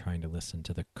me, I'm trying to listen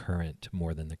to the current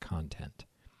more than the content.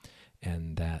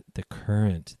 And that the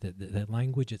current, the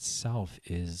language itself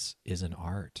is an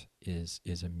art, is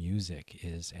a music,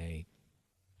 is a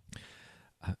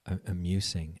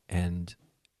musing. And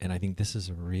I think this is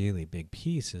a really big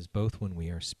piece, is both when we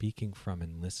are speaking from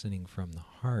and listening from the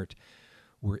heart,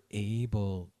 we're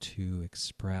able to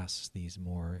express these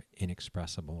more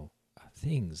inexpressible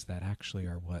things that actually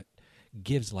are what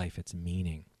gives life its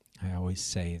meaning. I always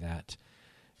say that,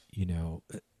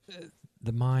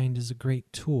 the mind is a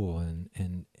great tool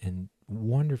and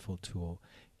wonderful tool,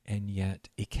 and yet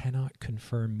it cannot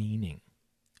confer meaning.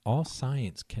 All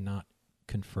science cannot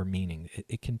confer meaning.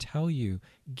 It can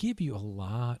give you a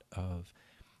lot of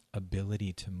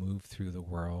ability to move through the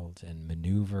world and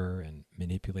maneuver and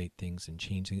manipulate things and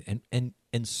change things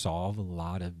and solve a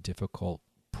lot of difficult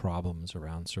problems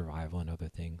around survival and other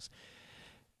things.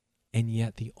 And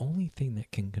yet the only thing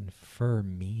that can confer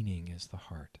meaning is the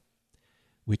heart,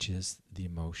 which is the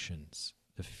emotions,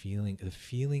 the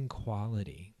feeling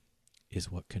quality is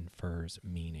what confers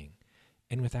meaning.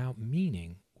 And without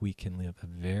meaning, we can live a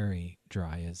very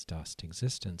dry as dust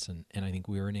existence. And I think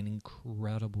we're in an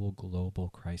incredible global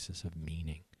crisis of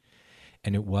meaning.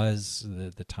 And it was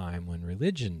the time when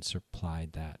religion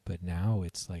supplied that. But now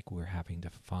it's like we're having to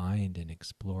find and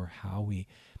explore how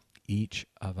each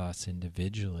of us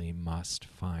individually must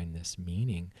find this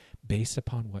meaning based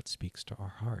upon what speaks to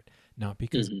our heart. Not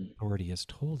because authority has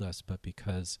told us, but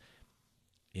because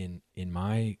in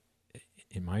my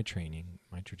in my training,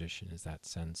 my tradition is that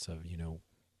sense of,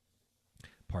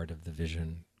 part of the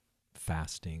vision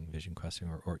fasting, vision questing,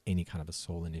 or any kind of a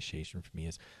soul initiation for me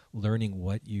is learning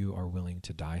what you are willing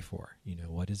to die for.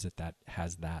 What is it that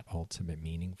has that ultimate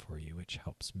meaning for you, which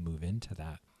helps move into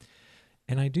that.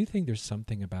 And I do think there's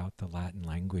something about the Latin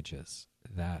languages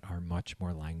that are much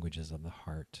more languages of the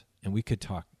heart. And we could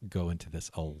go into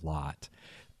this a lot.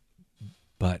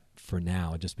 But for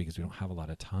now, just because we don't have a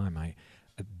lot of time,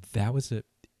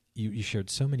 you shared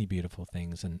so many beautiful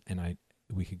things, and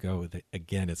we could go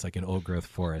again. It's like an old growth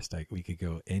forest. We could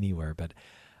go anywhere, but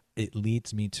it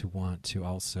leads me to want to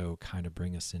also kind of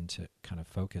bring us into kind of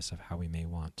focus of how we may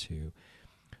want to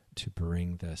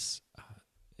bring this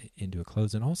into a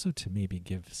close, and also to maybe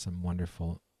give some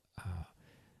wonderful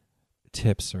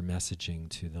tips or messaging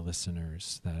to the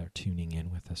listeners that are tuning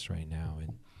in with us right now,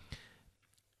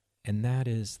 and that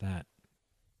is that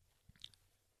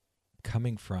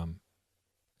coming from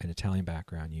an Italian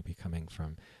background, you be coming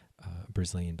from a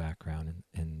Brazilian background,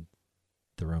 and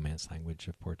the Romance language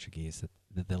of Portuguese,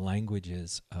 the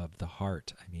languages of the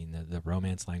heart. I mean, the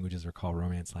Romance languages are called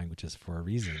Romance languages for a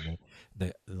reason.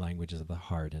 The languages of the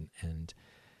heart, and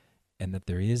that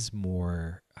there is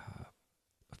more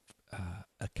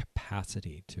a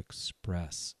capacity to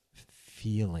express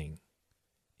feeling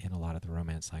in a lot of the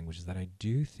Romance languages that I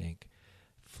do think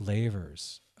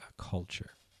flavors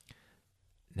culture.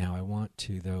 Now, I want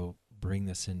to, though, bring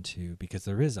this into, because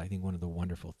there is, I think, one of the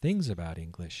wonderful things about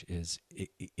English is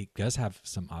it does have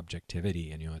some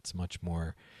objectivity, and it's much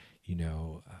more,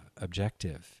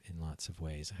 objective in lots of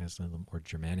ways. It has a little more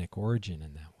Germanic origin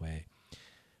in that way.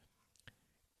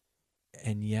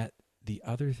 And yet, the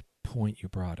other point you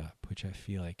brought up, which I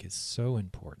feel like is so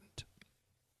important,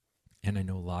 and I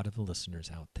know a lot of the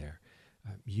listeners out there,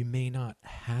 you may not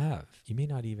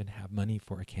even have money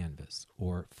for a canvas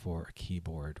or for a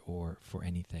keyboard or for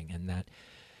anything. And that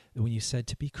when you said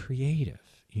to be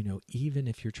creative, even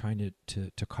if you're trying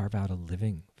to carve out a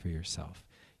living for yourself,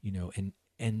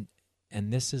 and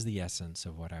this is the essence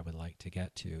of what I would like to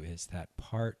get to, is that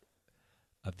part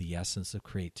of the essence of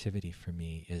creativity for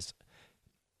me is,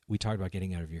 we talked about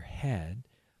getting out of your head,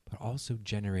 but also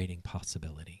generating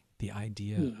possibility. The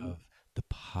idea of the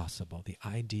possible, the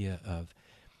idea of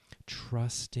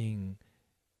trusting,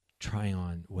 trying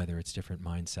on, whether it's different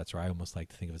mindsets, or I almost like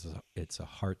to think of it as it's a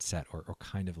heart set, or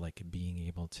kind of like being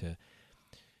able to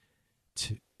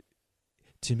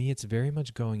me, it's very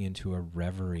much going into a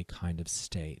reverie kind of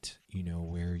state,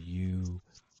 where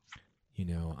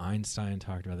Einstein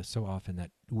talked about this so often,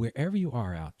 that wherever you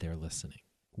are out there listening,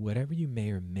 whatever you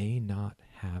may or may not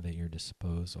have at your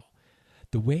disposal,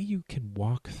 the way you can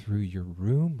walk through your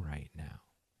room right now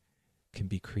can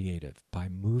be creative by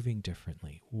moving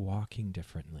differently, walking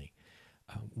differently.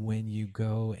 When you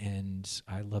go, and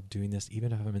I love doing this,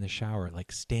 even if I'm in the shower,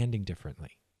 like standing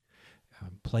differently,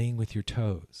 playing with your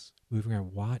toes, moving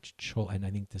around, and I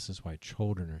think this is why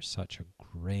children are such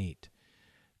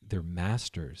they're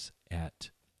masters at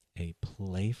a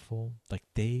playful,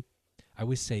 I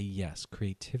always say, yes,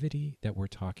 creativity that we're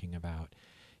talking about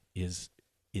is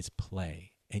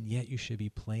play, and yet you should be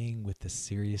playing with the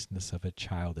seriousness of a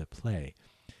child at play.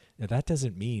 Now, that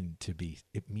doesn't mean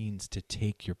it means to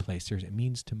take your play serious. It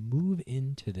means to move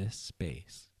into this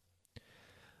space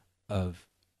of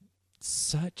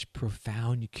such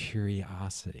profound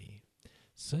curiosity,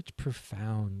 such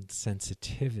profound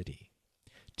sensitivity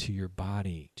to your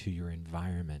body, to your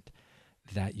environment,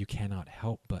 that you cannot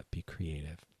help but be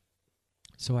creative.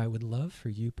 So I would love for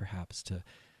you perhaps to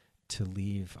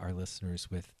leave our listeners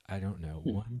with, I don't know,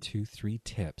 1, 2, 3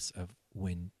 tips of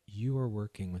when you are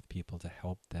working with people to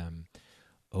help them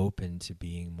open to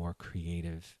being more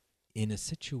creative in a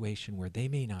situation where they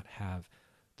may not have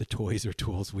the toys or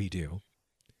tools we do,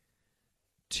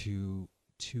 to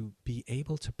be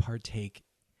able to partake,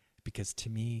 because to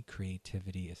me,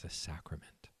 creativity is a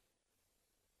sacrament.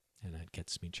 And that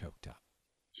gets me choked up.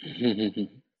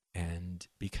 And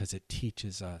because it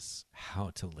teaches us how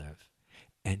to live,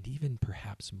 and even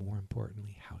perhaps more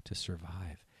importantly, how to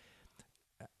survive.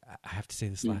 I have to say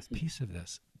this last piece of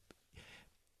this.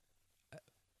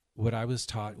 What I was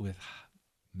taught with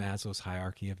Maslow's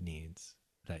hierarchy of needs,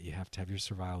 that you have to have your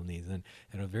survival needs, and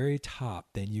at a very top,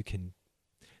 then you can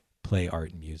play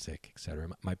art and music, etc.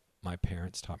 My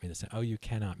parents taught me this. Oh, you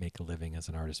cannot make a living as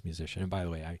an artist musician. And by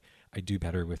the way, I do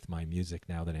better with my music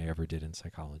now than I ever did in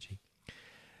psychology.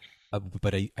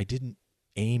 But I didn't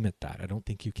aim at that. I don't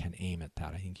think you can aim at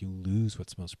that. I think you lose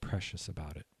what's most precious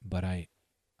about it. But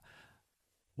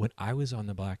when I was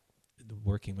on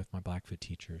working with my Blackfoot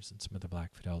teachers and some of the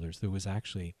Blackfoot elders, there was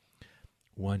actually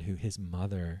one who, his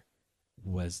mother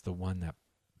was the one that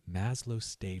Maslow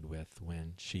stayed with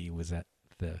when she was at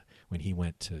when he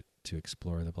went to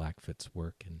explore the Blackfoot's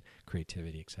work and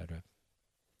creativity, etc.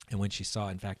 And when she saw,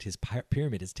 in fact, his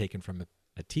pyramid is taken from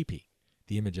a teepee,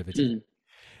 the image of a teepee. Mm.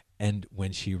 And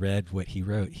when she read what he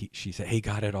wrote, she said, "He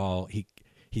got it all.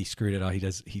 He screwed it all.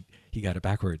 He got it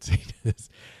backwards."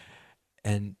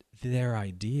 And their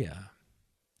idea,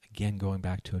 again, going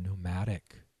back to a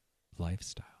nomadic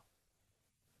lifestyle,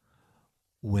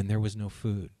 when there was no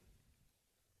food,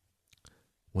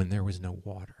 when there was no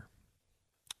water,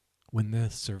 when the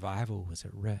survival was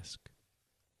at risk,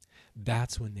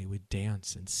 that's when they would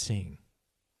dance and sing.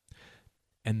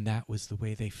 And that was the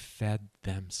way they fed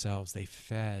themselves. They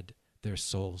fed their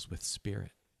souls with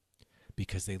spirit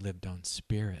because they lived on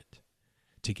spirit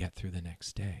to get through the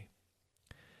next day.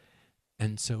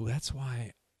 And so that's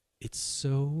why it's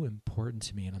so important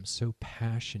to me, and I'm so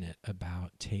passionate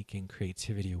about taking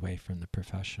creativity away from the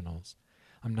professionals.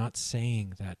 I'm not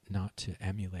saying that not to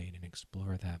emulate and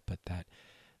explore that, but that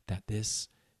this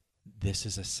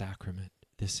is a sacrament.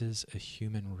 This is a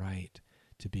human right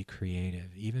to be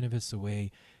creative, even if it's the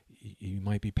way you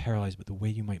might be paralyzed, but the way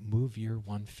you might move your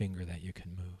one finger that you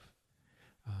can move.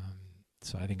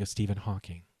 So I think of Stephen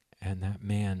Hawking, and that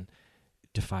man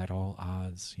defied all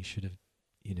odds. He should have,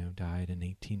 died in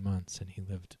 18 months, and he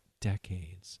lived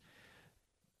decades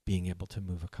being able to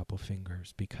move a couple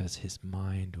fingers because his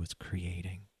mind was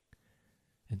creating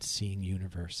and seeing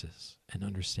universes and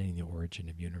understanding the origin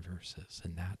of universes,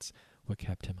 and that's what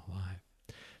kept him alive.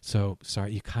 So,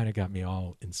 sorry, you kind of got me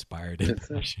all inspired and That's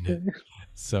passionate. okay.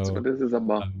 That's what So, this is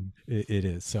about. it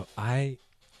is. So, I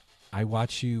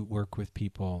watch you work with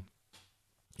people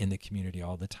in the community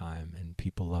all the time, and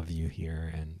people love you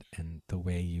here, and the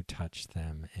way you touch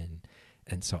them,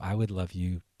 and so I would love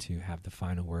you to have the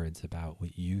final words about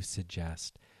what you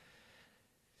suggest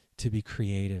to be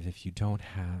creative if you don't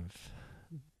have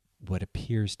what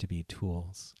appears to be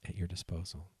tools at your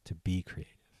disposal to be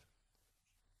creative.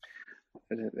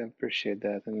 I appreciate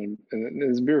that, and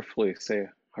it's beautifully say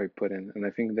how you put in. And I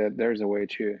think that there's a way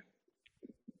to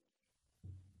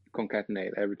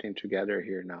concatenate everything together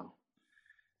here now,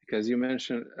 because you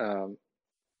mentioned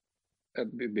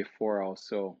before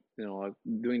also, like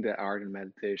doing the art and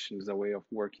meditation is a way of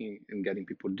working and getting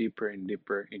people deeper and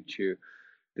deeper into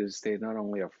this state, not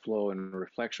only of flow and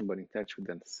reflection, but in touch with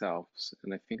themselves.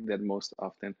 And I think that most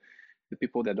often the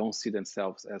people that don't see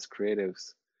themselves as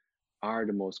creatives are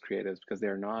the most creatives because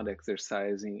they're not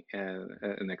exercising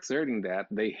and exerting that.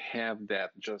 They have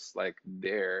that just like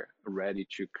they're ready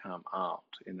to come out,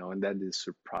 and that is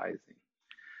surprising.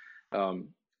 Um,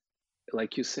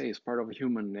 like you say, it's part of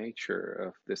human nature,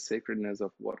 of the sacredness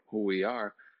of who we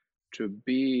are, to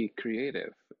be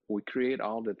creative. We create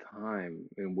all the time,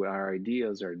 and our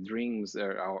ideas, our dreams,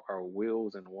 our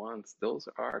wills and wants, those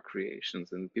are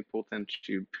creations, and people tend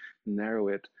to narrow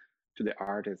it to the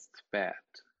artist's path,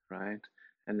 right?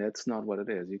 And that's not what it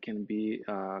is. You can be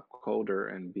a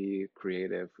coder and be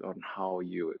creative on how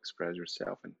you express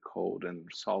yourself and code and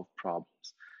solve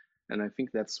problems. And I think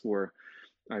that's where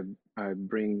I I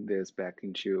bring this back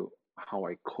into how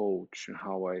I coach and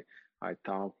how I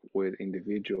talk with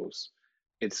individuals.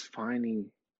 It's finding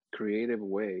creative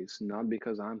ways, not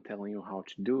because I'm telling you how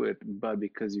to do it, but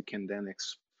because you can then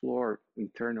explore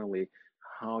internally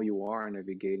how you are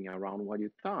navigating around what you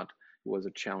thought was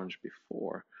a challenge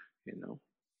before, you know.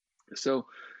 So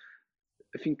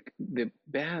I think the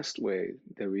best way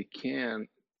that we can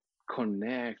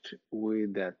connect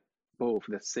with that, both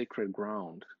that sacred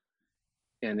ground,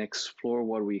 and explore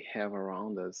what we have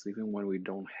around us, even when we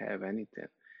don't have anything.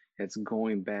 It's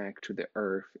going back to the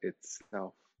earth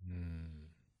itself. Mm.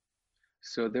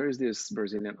 So there is this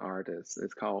Brazilian artist.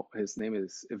 His name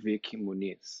is Vic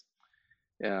Muniz.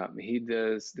 He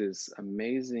does this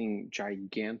amazing,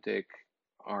 gigantic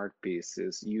art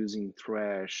pieces using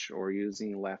trash or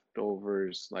using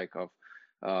leftovers like of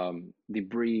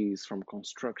debris from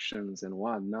constructions and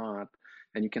whatnot.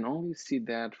 And you can only see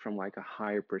that from like a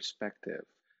higher perspective.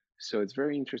 So it's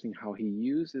very interesting how he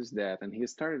uses that. And he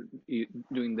started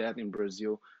doing that in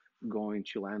Brazil, going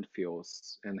to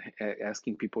landfills and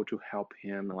asking people to help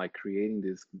him, like creating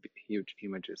these huge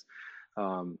images.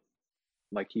 Um,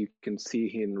 like you can see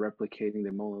him replicating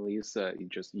the Mona Lisa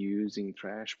just using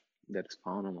trash that's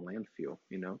found on a landfill.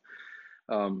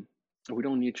 Um, we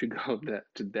don't need to go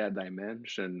to that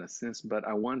dimension in a sense, but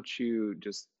I want to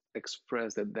just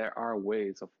express that there are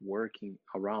ways of working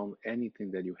around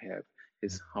anything that you have.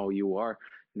 Is how you are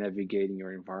navigating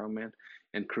your environment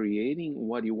and creating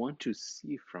what you want to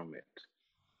see from it.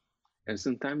 And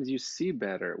sometimes you see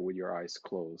better with your eyes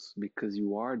closed because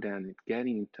you are then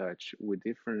getting in touch with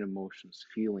different emotions,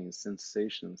 feelings,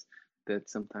 sensations that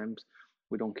sometimes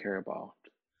we don't care about.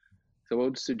 So I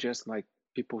would suggest like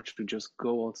people should just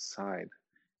go outside,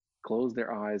 close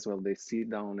their eyes while they sit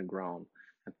down on the ground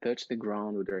and touch the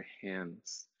ground with their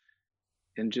hands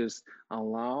and just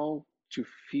allow to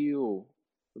feel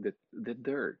the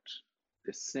dirt,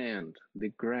 the sand, the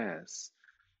grass,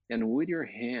 and with your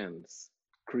hands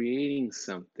creating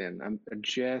something, a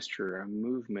gesture, a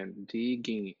movement,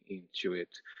 digging into it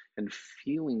and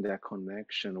feeling that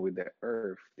connection with the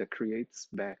earth that creates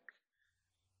back,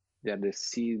 that the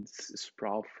seeds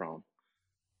sprout from.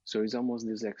 So it's almost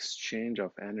this exchange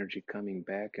of energy coming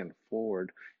back and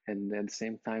forward. And at the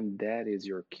same time, that is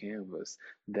your canvas.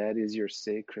 That is your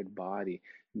sacred body.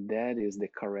 That is the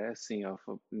caressing of,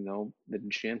 the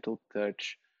gentle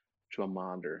touch to a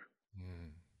mother.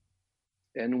 Mm.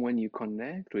 And when you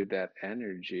connect with that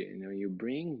energy, you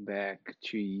bring back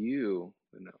to you,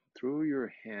 through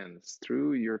your hands,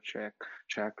 through your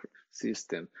chakra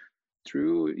system,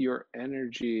 through your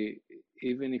energy,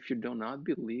 even if you do not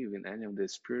believe in any of the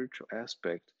spiritual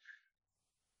aspect,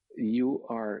 you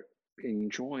are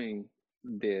enjoying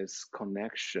this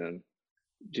connection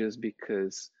just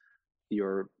because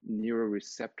your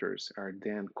neuroreceptors are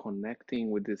then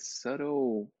connecting with the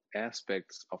subtle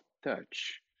aspects of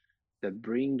touch that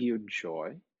bring you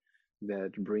joy,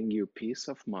 that bring you peace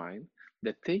of mind,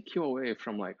 that take you away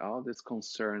from like all these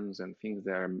concerns and things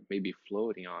that are maybe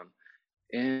floating on,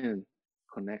 and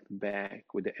connect back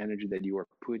with the energy that you are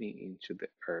putting into the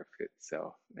earth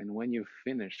itself. And when you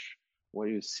finish, what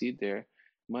you see there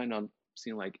might not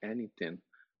seem like anything,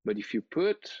 but if you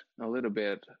put a little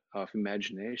bit of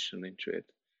imagination into it,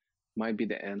 might be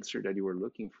the answer that you were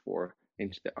looking for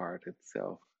into the art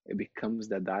itself. It becomes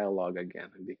that dialogue again.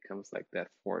 It becomes like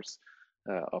that force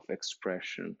of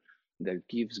expression that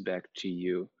gives back to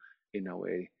you in a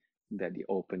way that it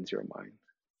opens your mind.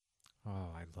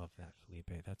 Oh, I love that,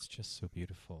 Felipe. That's just so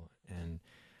beautiful. And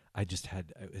I just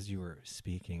had, as you were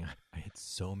speaking, I had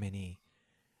so many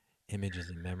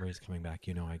images and memories coming back.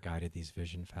 I guided these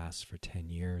vision fasts for 10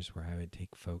 years where I would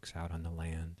take folks out on the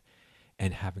land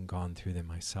and having gone through them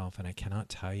myself. And I cannot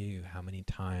tell you how many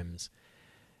times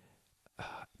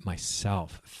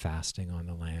myself fasting on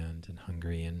the land and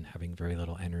hungry and having very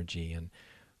little energy, and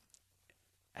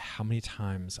how many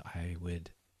times I would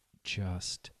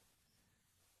just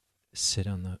sit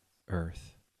on the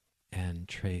earth and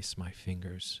trace my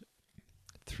fingers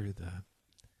through the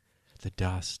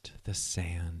dust, the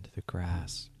sand, the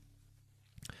grass.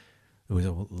 It was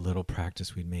a little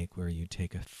practice we'd make where you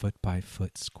take a foot by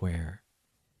foot square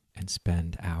and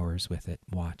spend hours with it,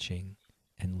 watching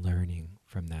and learning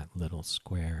from that little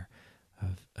square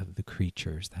of the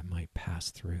creatures that might pass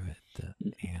through it, the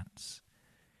ants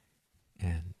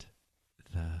and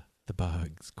the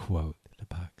bugs, quote, the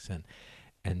bugs.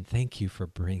 And thank you for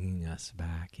bringing us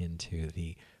back into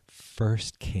the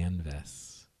first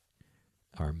canvas,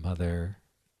 our Mother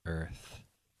Earth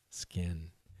skin.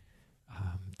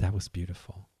 That was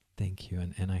beautiful. Thank you.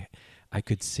 And I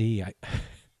could see,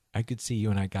 I could see you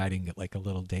and I guiding it like a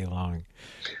little day long.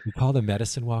 We call them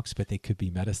medicine walks, but they could be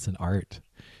medicine art.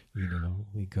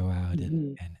 We go out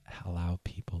Mhm. and allow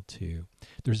people to.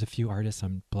 There's a few artists,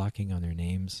 I'm blocking on their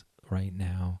names right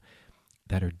now,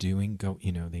 that are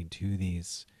they do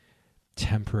these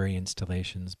temporary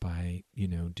installations by,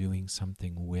 doing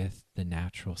something with the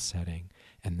natural setting,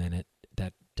 and then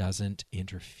that doesn't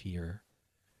interfere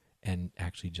and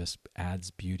actually just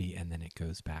adds beauty, and then it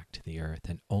goes back to the earth,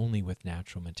 and only with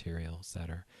natural materials that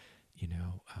are,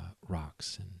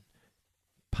 rocks and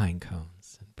pine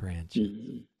cones and branches.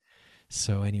 Mhm.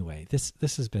 So anyway,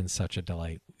 this has been such a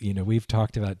delight. We've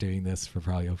talked about doing this for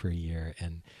probably over a year,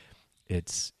 and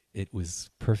it was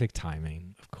perfect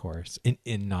timing, of course,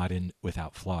 in not in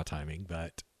without flaw timing,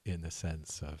 but in the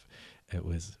sense of it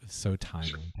was so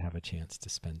timely to have a chance to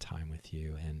spend time with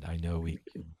you. And I know we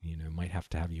Thank you. might have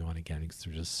to have you on again because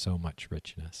there's just so much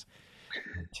richness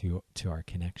to our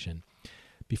connection.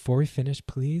 Before we finish,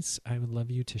 please, I would love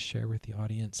you to share with the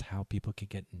audience how people could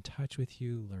get in touch with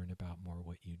you, learn about more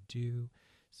what you do.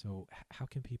 So how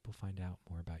can people find out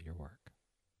more about your work?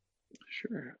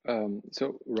 Sure.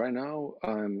 So right now,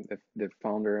 I'm the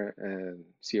founder and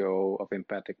COO of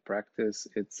Empathic Practice.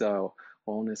 It's a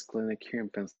wellness clinic here in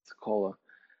Pensacola,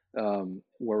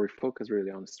 where we focus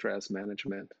really on stress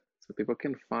management. So people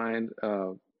can find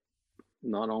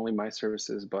not only my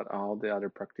services, but all the other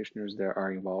practitioners that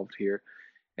are involved here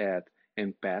at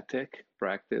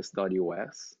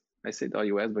empathicpractice.us. I say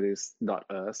 .us, but it's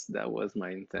 .us. That was my Oh,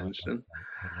 I like intention.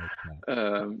 that. I like that.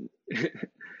 Um,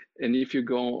 And if you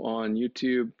go on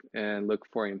YouTube and look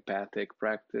for empathic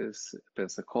practice,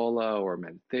 Pensacola, or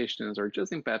meditations, or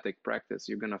just empathic practice,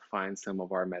 you're going to find some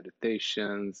of our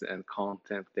meditations and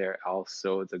content there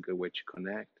also. It's a good way to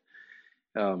connect.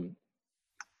 Um,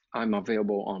 I'm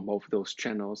available on both those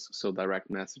channels, so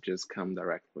direct messages come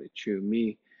directly to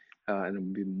me. And I'll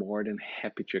be more than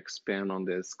happy to expand on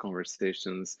these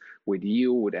conversations with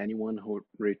you, with anyone who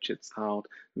reaches out,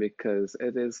 because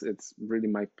it's really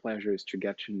my pleasure is to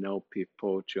get to know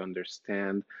people, to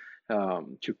understand,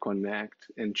 to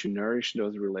connect, and to nourish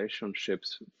those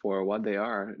relationships for what they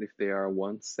are. If they are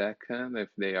 1 second, if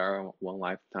they are one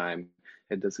lifetime,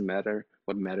 it doesn't matter.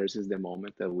 What matters is the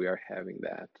moment that we are having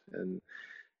that. And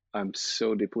I'm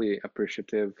so deeply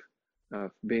appreciative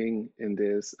of being in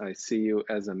this. I see you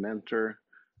as a mentor.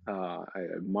 I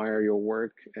admire your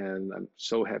work, and I'm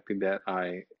so happy that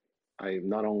I'm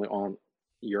not only on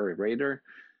your radar,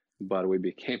 but we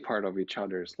became part of each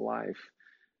other's life,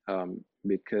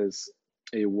 because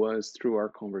it was through our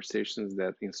conversations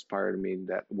that inspired me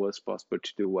that was possible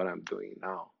to do what I'm doing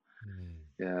now.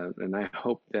 And I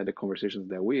hope that the conversations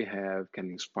that we have can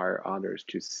inspire others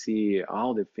to see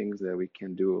all the things that we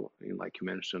can do, like you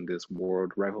mentioned, this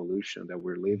world revolution that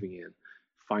we're living in,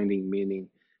 finding meaning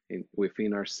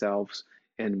within ourselves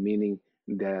and meaning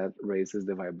that raises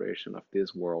the vibration of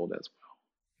this world as well.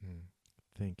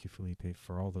 Thank you, Felipe,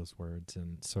 for all those words,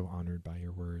 and so honored by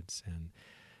your words. And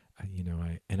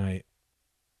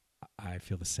I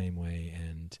feel the same way.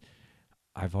 And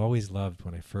I've always loved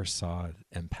when I first saw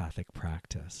empathic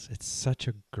practice. It's such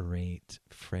a great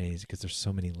phrase because there's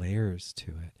so many layers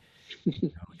to it.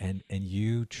 And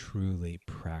you truly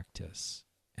practice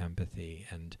empathy,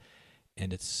 and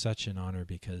it's such an honor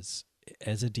because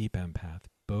as a deep empath,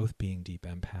 both being deep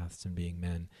empaths and being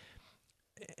men,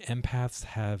 empaths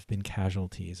have been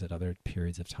casualties at other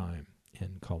periods of time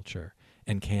in culture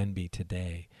and can be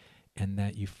today, and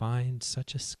that you find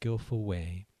such a skillful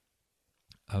way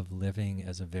of living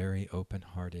as a very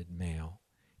open-hearted male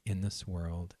in this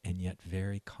world, and yet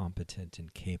very competent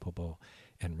and capable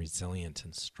and resilient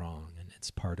and strong. And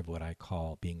it's part of what I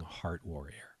call being a heart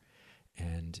warrior.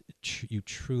 And you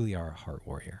truly are a heart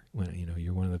warrior. When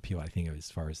you're one of the people I think of as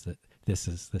far as that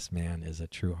this man is a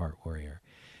true heart warrior.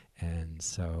 And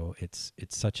so it's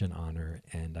such an honor,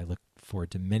 and I look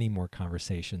forward to many more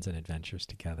conversations and adventures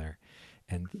together.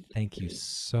 And thank you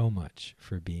so much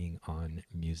for being on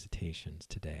Musitations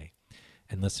today.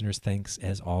 And listeners, thanks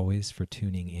as always for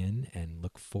tuning in, and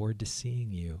look forward to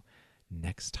seeing you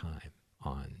next time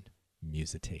on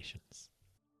Musitations.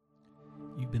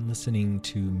 You've been listening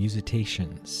to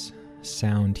Musitations,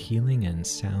 sound healing and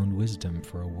sound wisdom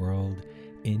for a world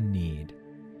in need,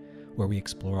 where we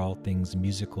explore all things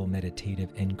musical,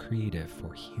 meditative, and creative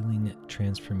for healing,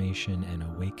 transformation, and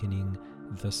awakening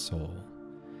the soul.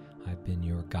 I've been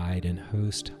your guide and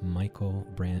host, Michael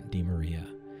Brandt DeMaria.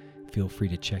 Feel free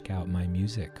to check out my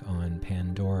music on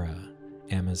Pandora,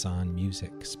 Amazon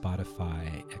Music,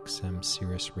 Spotify, XM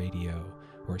Sirius Radio,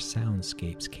 or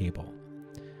Soundscapes Cable.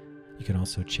 You can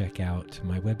also check out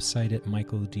my website at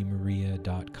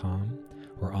michaeldemaria.com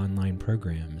or online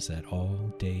programs at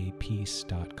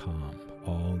alldaypeace.com,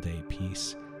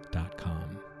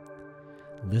 alldaypeace.com.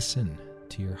 Listen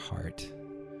to your heart,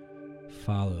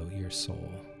 follow your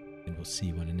soul, and we'll see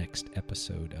you on the next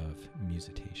episode of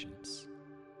Musitations.